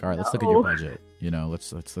 all right, let's look at your budget. You know,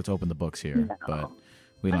 let's open the books here. No. But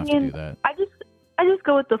we don't have to do that. I just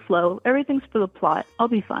go with the flow. Everything's for the plot. I'll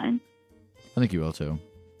be fine. I think you will too.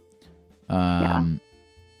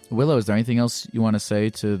 Willow, is there anything else you want to say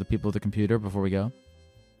to the people at the computer before we go?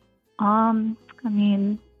 I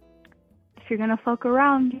mean, if you're gonna fuck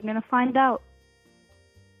around, you're gonna find out.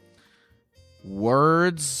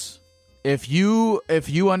 Words. If you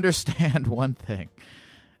understand one thing,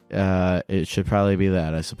 it should probably be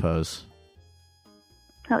that, I suppose.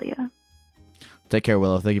 Hell yeah. Take care,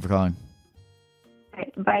 Willow. Thank you for calling. All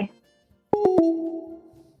right, bye.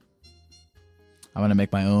 I'm gonna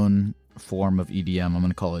make my own form of EDM. I'm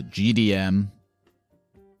gonna call it GDM,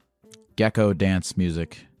 Gecko Dance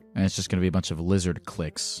Music, and it's just gonna be a bunch of lizard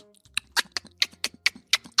clicks.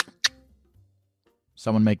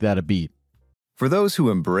 Someone make that a beat. For those who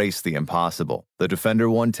embrace the impossible, the Defender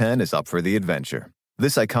 110 is up for the adventure.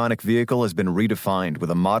 This iconic vehicle has been redefined with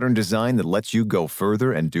a modern design that lets you go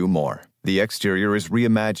further and do more. The exterior is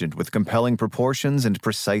reimagined with compelling proportions and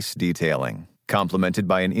precise detailing, complemented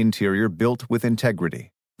by an interior built with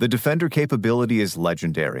integrity. The Defender capability is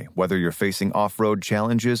legendary. Whether you're facing off-road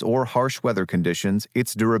challenges or harsh weather conditions,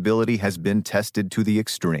 its durability has been tested to the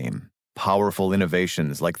extreme. Powerful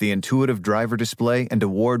innovations like the intuitive driver display and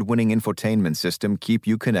award-winning infotainment system keep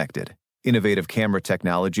you connected. Innovative camera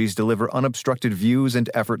technologies deliver unobstructed views and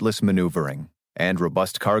effortless maneuvering. And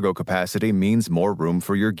robust cargo capacity means more room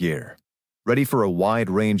for your gear. Ready for a wide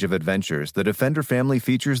range of adventures, the Defender family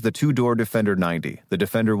features the two-door Defender 90, the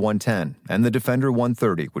Defender 110, and the Defender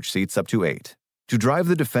 130, which seats up to 8. To drive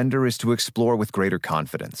the Defender is to explore with greater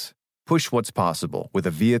confidence. Push what's possible with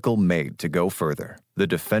a vehicle made to go further. The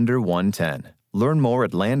Defender 110. Learn more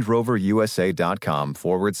at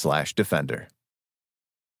LandRoverUSA.com/Defender.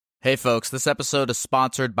 Hey folks, this episode is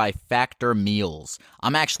sponsored by Factor Meals.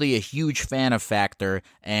 I'm actually a huge fan of Factor,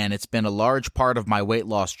 and it's been a large part of my weight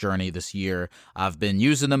loss journey this year. I've been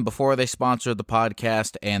using them before they sponsored the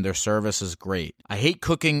podcast, and their service is great. I hate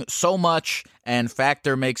cooking so much, and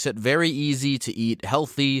Factor makes it very easy to eat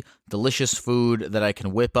healthy, delicious food that I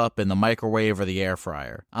can whip up in the microwave or the air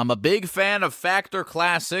fryer. I'm a big fan of Factor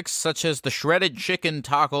classics such as the shredded chicken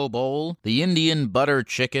taco bowl, the Indian butter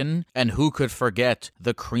chicken, and who could forget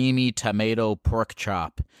the creamy tomato pork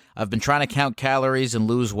chop. I've been trying to count calories and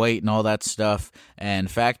lose weight and all that stuff,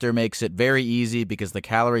 and Factor makes it very easy because the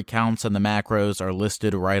calorie counts and the macros are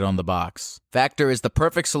listed right on the box. Factor is the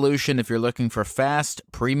perfect solution if you're looking for fast,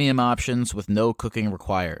 premium options with no cooking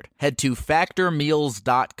required. Head to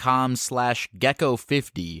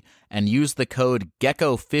factormeals.com/gecko50 and use the code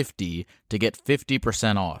GECKO50 to get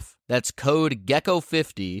 50% off. That's code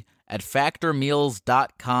GECKO50 at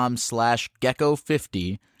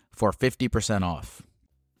factormeals.com/gecko50 for 50% off.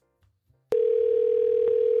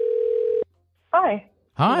 Hi.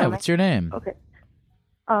 Hi, what's your name? Okay.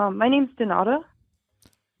 My name's Donata.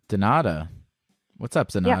 Donata. What's up,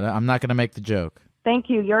 Donata? Yeah. I'm not going to make the joke. Thank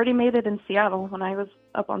you. You already made it in Seattle when I was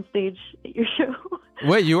up on stage at your show.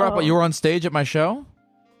 Wait, you were you were on stage at my show?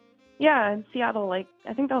 Yeah, in Seattle. Like,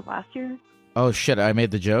 I think that was last year. Oh shit, I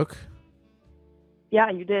made the joke? Yeah,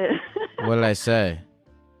 you did. What did I say?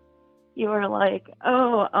 You were like,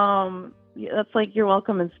 that's like you're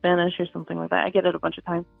welcome in Spanish or something like that. I get it a bunch of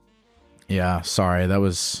times. Yeah, sorry, that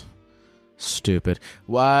was stupid.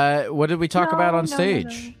 What did we talk about on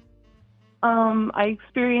stage? No. I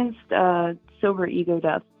experienced sober ego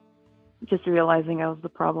death, just realizing I was the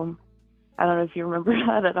problem. I don't know if you remember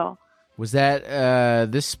that at all. Was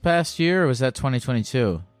that this past year or was that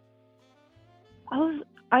 2022?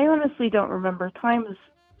 I honestly don't remember. Time is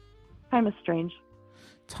strange.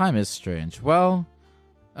 Time is strange. Well,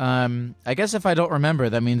 I guess if I don't remember,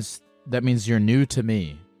 that means you're new to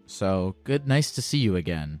me. So good, nice to see you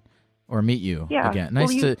again, or meet you again.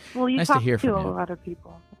 Nice to hear from you. A lot of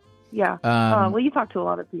people. Yeah. You talk to a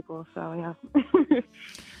lot of people, so yeah.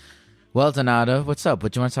 Well, Donata, what's up?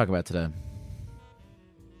 What do you want to talk about today?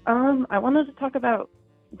 I wanted to talk about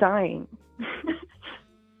dying.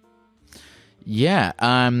 Yeah.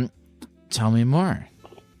 Tell me more.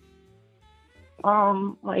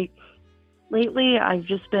 Like lately, I've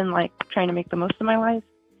just been like trying to make the most of my life.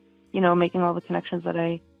 You know, making all the connections that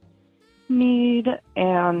I need.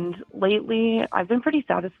 And lately, I've been pretty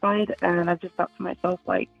satisfied, and I've just thought to myself,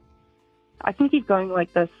 like, I can keep going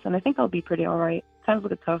like this, and I think I'll be pretty all right. Times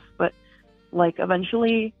look tough, but like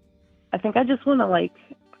eventually, I think I just want to like.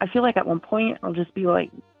 I feel like at one point I'll just be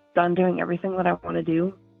like done doing everything that I want to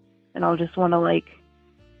do, and I'll just want to like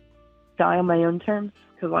die on my own terms.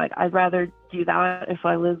 Because like I'd rather do that if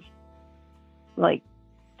I live like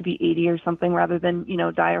to be 80 or something rather than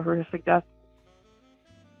die a horrific death.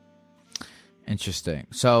 Interesting.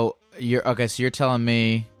 So you're telling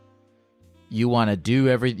me you want to do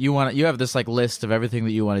you have this like list of everything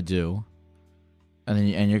that you want to do,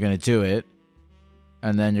 and you're gonna do it,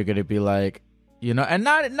 and then you're gonna be like, and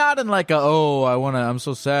not in like I'm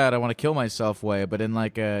so sad I want to kill myself way, but in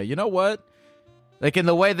like a, you know what, like in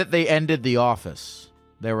the way that they ended The Office.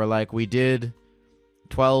 They were like, we did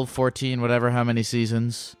 12, 14, whatever, how many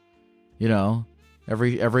seasons,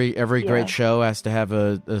 every great show has to have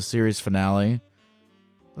a series finale.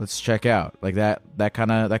 Let's check out like that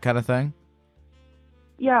kind of thing.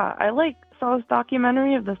 Yeah, I saw this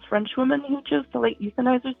documentary of this French woman who chose to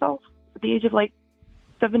euthanize herself at the age of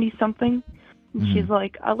 70 something. And she's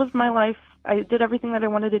like, I lived my life. I did everything that I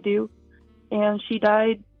wanted to do, and she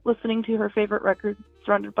died listening to her favorite record,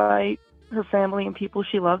 surrounded by her family and people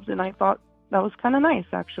she loves. And I thought that was kind of nice,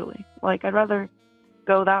 actually. Like, I'd rather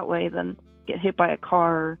go that way than get hit by a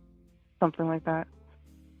car or something like that.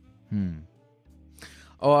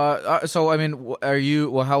 So I mean,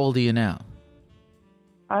 how old are you now?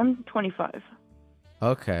 I'm 25.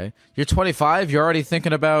 Okay. You're 25? You're already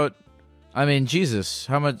thinking about, I mean, Jesus,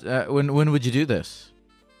 how much, when would you do this?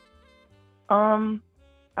 I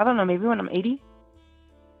don't know, maybe when I'm 80.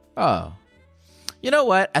 Oh. You know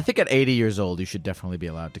what? I think at 80 years old, you should definitely be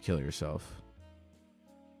allowed to kill yourself.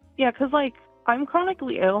 Yeah, because, I'm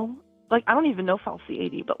chronically ill. I don't even know if I'll see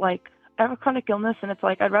 80, but, I have a chronic illness, and it's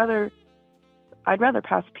I'd rather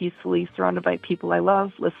pass peacefully surrounded by people I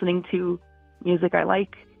love, listening to music I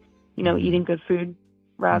like, eating good food,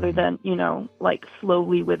 rather than, like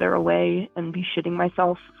slowly wither away and be shitting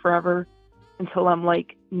myself forever until I'm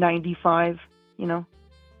like 95,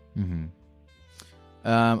 Mm-hmm.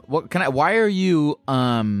 Why are you,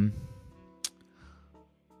 I'm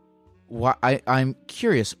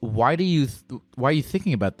curious, why are you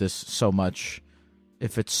thinking about this so much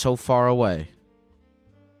if it's so far away?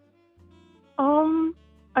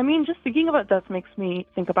 I mean, just thinking about death makes me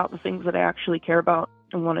think about the things that I actually care about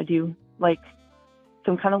and want to do. Like,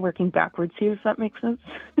 so I'm kind of working backwards here, if that makes sense.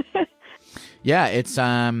 Yeah,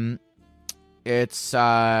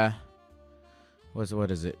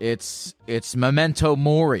 what is it? It's memento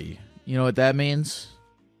mori. You know what that means?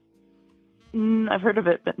 I've heard of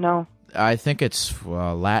it, but no. I think it's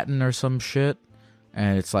Latin or some shit,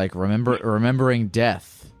 and it's like remembering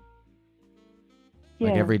death.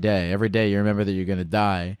 Like every day you remember that you're gonna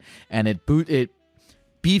die, and it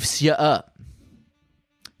beefs you up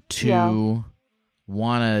to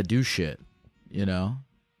wanna do shit, Yeah,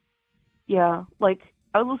 like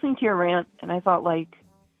I was listening to your rant, and I thought life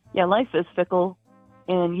is fickle,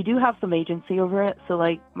 and you do have some agency over it. So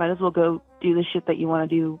like, might as well go do the shit that you want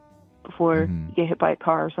to do before you get hit by a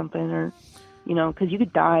car or something, or because you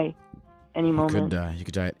could die any moment. You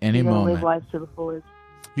could die at any moment. Live life to the fullest.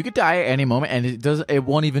 You could die at any moment, and it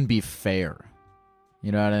won't even be fair.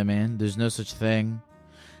 You know what I mean? There's no such thing.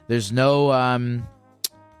 There's no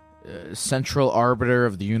central arbiter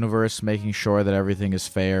of the universe making sure that everything is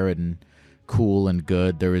fair and cool and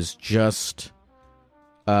good. There is just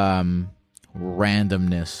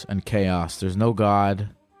randomness and chaos. There's no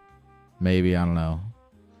God. Maybe, I don't know.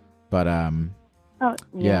 But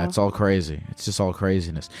yeah, it's all crazy. It's just all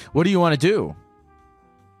craziness. What do you want to do?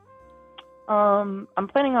 I'm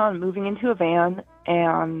planning on moving into a van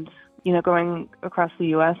and, going across the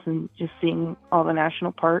U.S. and just seeing all the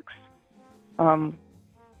national parks.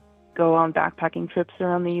 Go on backpacking trips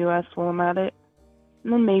around the U.S. while I'm at it.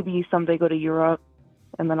 And then maybe someday go to Europe,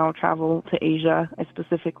 and then I'll travel to Asia. I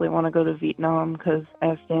specifically want to go to Vietnam because I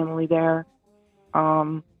have family there.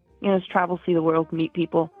 Just travel, see the world, meet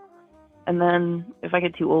people. And then if I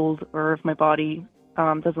get too old or if my body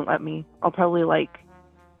doesn't let me, I'll probably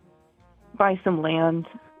buy some land,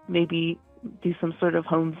 maybe do some sort of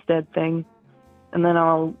homestead thing, and then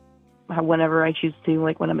I'll have, whenever I choose to,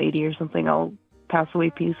 like when I'm 80 or something, I'll pass away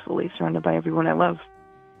peacefully, surrounded by everyone I love.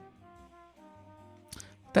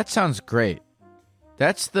 That sounds great.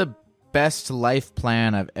 That's the best life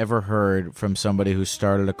plan I've ever heard from somebody who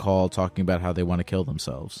started a call talking about how they want to kill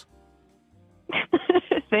themselves.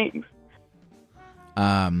 Thanks.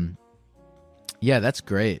 Yeah, that's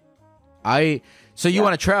great. So you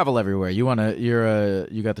want to travel everywhere. You got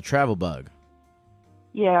the travel bug.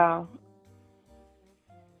 Yeah.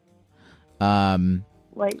 Go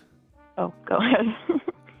ahead.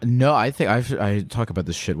 No, I think I talk about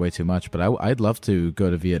this shit way too much, but I'd love to go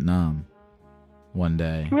to Vietnam one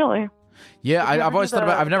day. Really? Yeah, I've always thought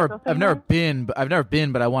about. I've never been,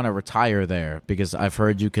 but I want to retire there because I've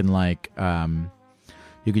heard you can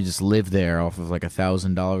you could just live there off of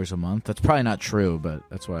 $1,000 a month. That's probably not true, but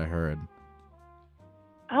that's what I heard.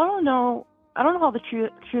 I don't know how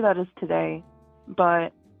true that is today,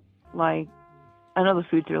 but I know the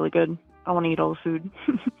food's really good. I want to eat all the food.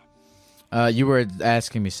 You were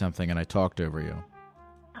asking me something, and I talked over you.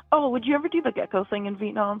 Oh, would you ever do the gecko thing in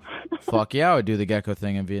Vietnam? Fuck yeah, I would do the gecko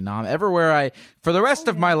thing in Vietnam. For the rest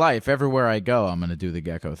of my life, everywhere I go, I'm going to do the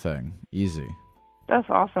gecko thing. Easy. That's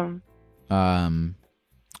awesome. I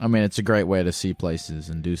mean, it's a great way to see places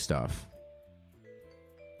and do stuff.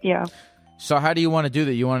 Yeah. So how do you want to do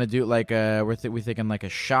that? You want to do we're thinking a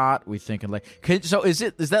shot. We thinking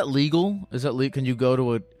is that legal? Is that legal? Can you go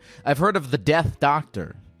to I've heard of the death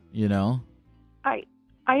doctor,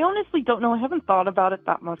 I honestly don't know. I haven't thought about it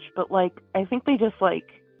that much, but I think they just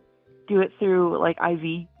do it through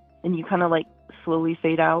IV and you kind of slowly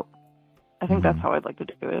fade out. I think that's how I'd like to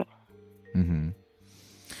do it. Mm-hmm.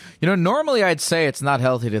 Normally I'd say it's not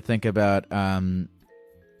healthy to think about how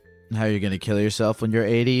you're going to kill yourself when you're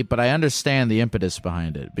 80, but I understand the impetus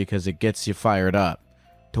behind it because it gets you fired up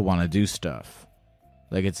to want to do stuff.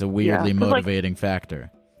 It's a weirdly motivating factor.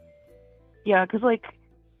 Yeah, because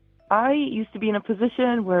I used to be in a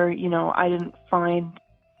position where, I didn't find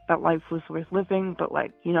that life was worth living, but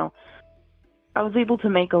I was able to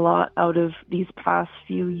make a lot out of these past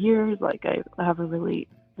few years. I have a really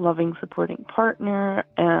loving, supporting partner,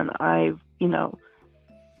 and I've,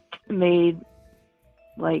 made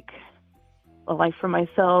a life for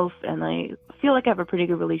myself, and I feel like I have a pretty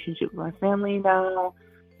good relationship with my family now,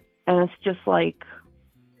 and it's just I've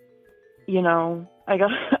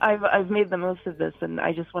made the most of this, and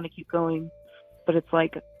I just want to keep going but it's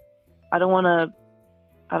like, I don't want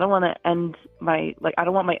to end my, like, I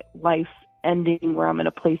don't want my life ending where I'm in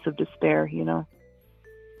a place of despair, you know?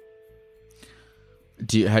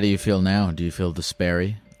 How do you feel now? Do you feel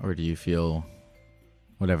despairy, or do you feel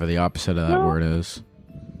whatever the opposite of that word is?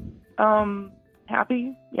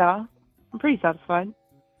 Happy. Yeah. I'm pretty satisfied.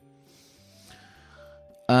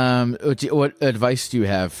 What advice do you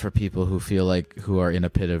have for people who are in a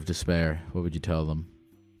pit of despair? What would you tell them?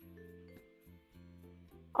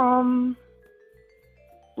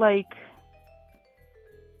 Like,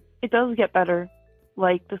 it does get better.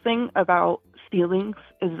 Like, the thing about feelings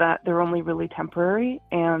is that they're only really temporary,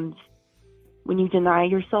 and when you deny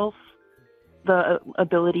yourself the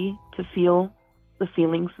ability to feel the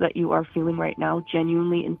feelings that you are feeling right now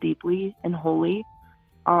genuinely and deeply and wholly,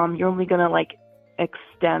 you're only gonna, like,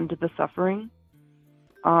 extend the suffering.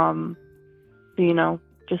 So, you know,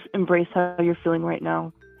 just embrace how you're feeling right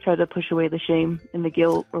now. Try to push away the shame and the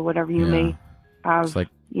guilt or whatever you may have, it's like,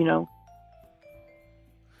 you know.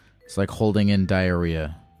 It's like holding in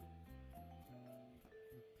diarrhea.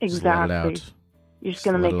 Exactly. Just let it out. You're just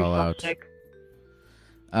going to make yourself out. sick.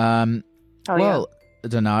 Well,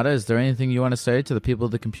 Donata, is there anything you want to say to the people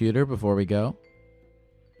of the computer before we go?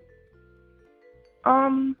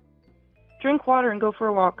 Drink water and go for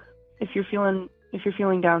a walk if you're feeling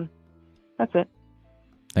down. That's it.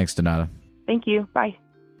 Thanks, Donata. Thank you. Bye.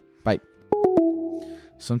 Bye.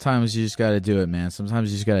 Sometimes you just got to do it, man.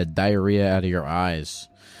 Sometimes you just got to diarrhea out of your eyes.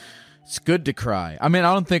 It's good to cry. I mean,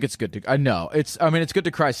 I don't think it's good to... I know. It's good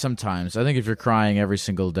to cry sometimes. I think if you're crying every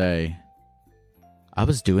single day... I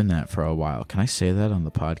was doing that for a while. Can I say that on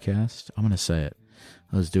the podcast? I'm going to say it.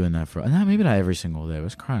 I was doing that for... No, maybe not every single day. I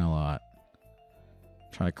was crying a lot.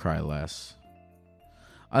 I'm trying to cry less.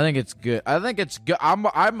 I think it's good.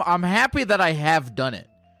 I'm happy that I have done it.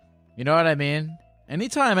 You know what I mean?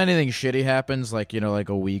 Anytime anything shitty happens, like, you know, like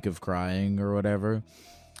a week of crying or whatever...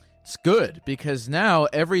 It's good, because now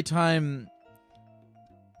every time...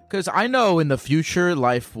 Because I know in the future,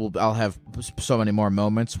 I'll have so many more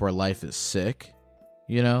moments where life is sick,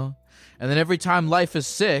 you know? And then every time life is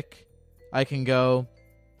sick, I can go,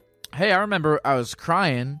 hey, I remember I was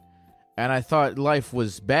crying, and I thought life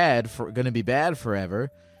was going to be bad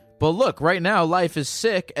forever. But look, right now, life is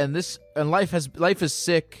sick, and life is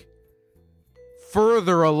sick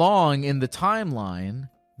further along in the timeline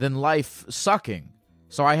than life sucking.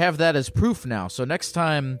 So I have that as proof now. So next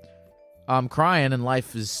time I'm crying and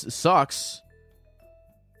life sucks,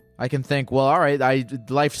 I can think, well, all right,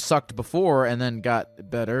 life sucked before and then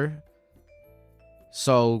got better.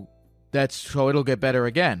 So it'll get better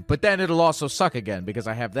again. But then it'll also suck again because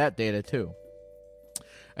I have that data too.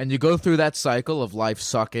 And you go through that cycle of life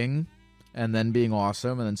sucking and then being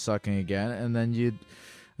awesome and then sucking again, and then you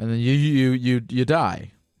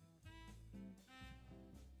die.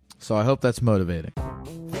 So I hope that's motivating.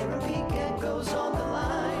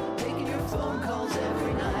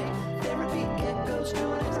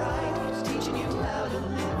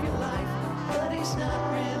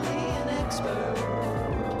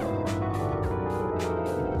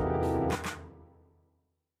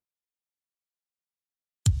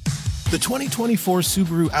 The 2024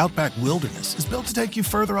 Subaru Outback Wilderness is built to take you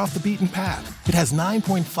further off the beaten path. It has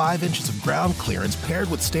 9.5 inches of ground clearance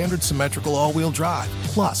paired with standard symmetrical all-wheel drive,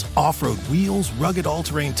 plus off-road wheels, rugged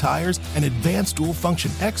all-terrain tires, and advanced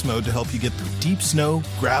dual-function X mode to help you get through deep snow,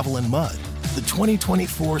 gravel, and mud. The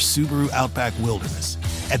 2024 Subaru Outback Wilderness.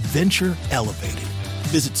 Adventure elevated.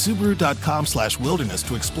 Visit Subaru.com/wilderness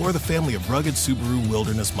to explore the family of rugged Subaru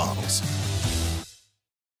Wilderness models.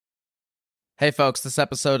 Hey folks, this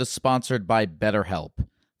episode is sponsored by BetterHelp.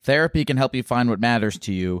 Therapy can help you find what matters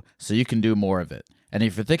to you so you can do more of it. And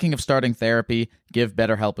if you're thinking of starting therapy, give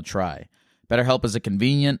BetterHelp a try. BetterHelp is a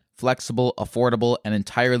convenient, flexible, affordable, and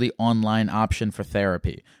entirely online option for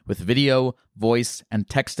therapy, with video, voice, and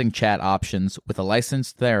texting chat options with a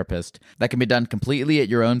licensed therapist that can be done completely at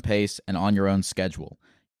your own pace and on your own schedule.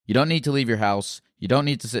 You don't need to leave your house. You don't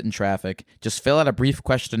need to sit in traffic. Just fill out a brief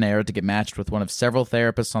questionnaire to get matched with one of several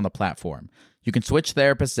therapists on the platform. You can switch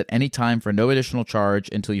therapists at any time for no additional charge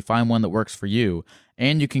until you find one that works for you,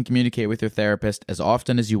 and you can communicate with your therapist as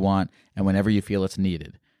often as you want and whenever you feel it's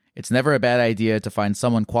needed. It's never a bad idea to find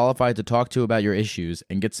someone qualified to talk to about your issues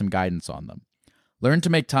and get some guidance on them. Learn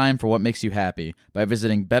to make time for what makes you happy by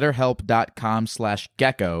visiting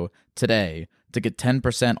betterhelp.com/gecko today to get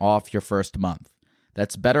 10% off your first month.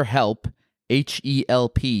 That's BetterHelp,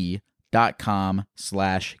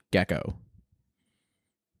 HELP.com/gecko.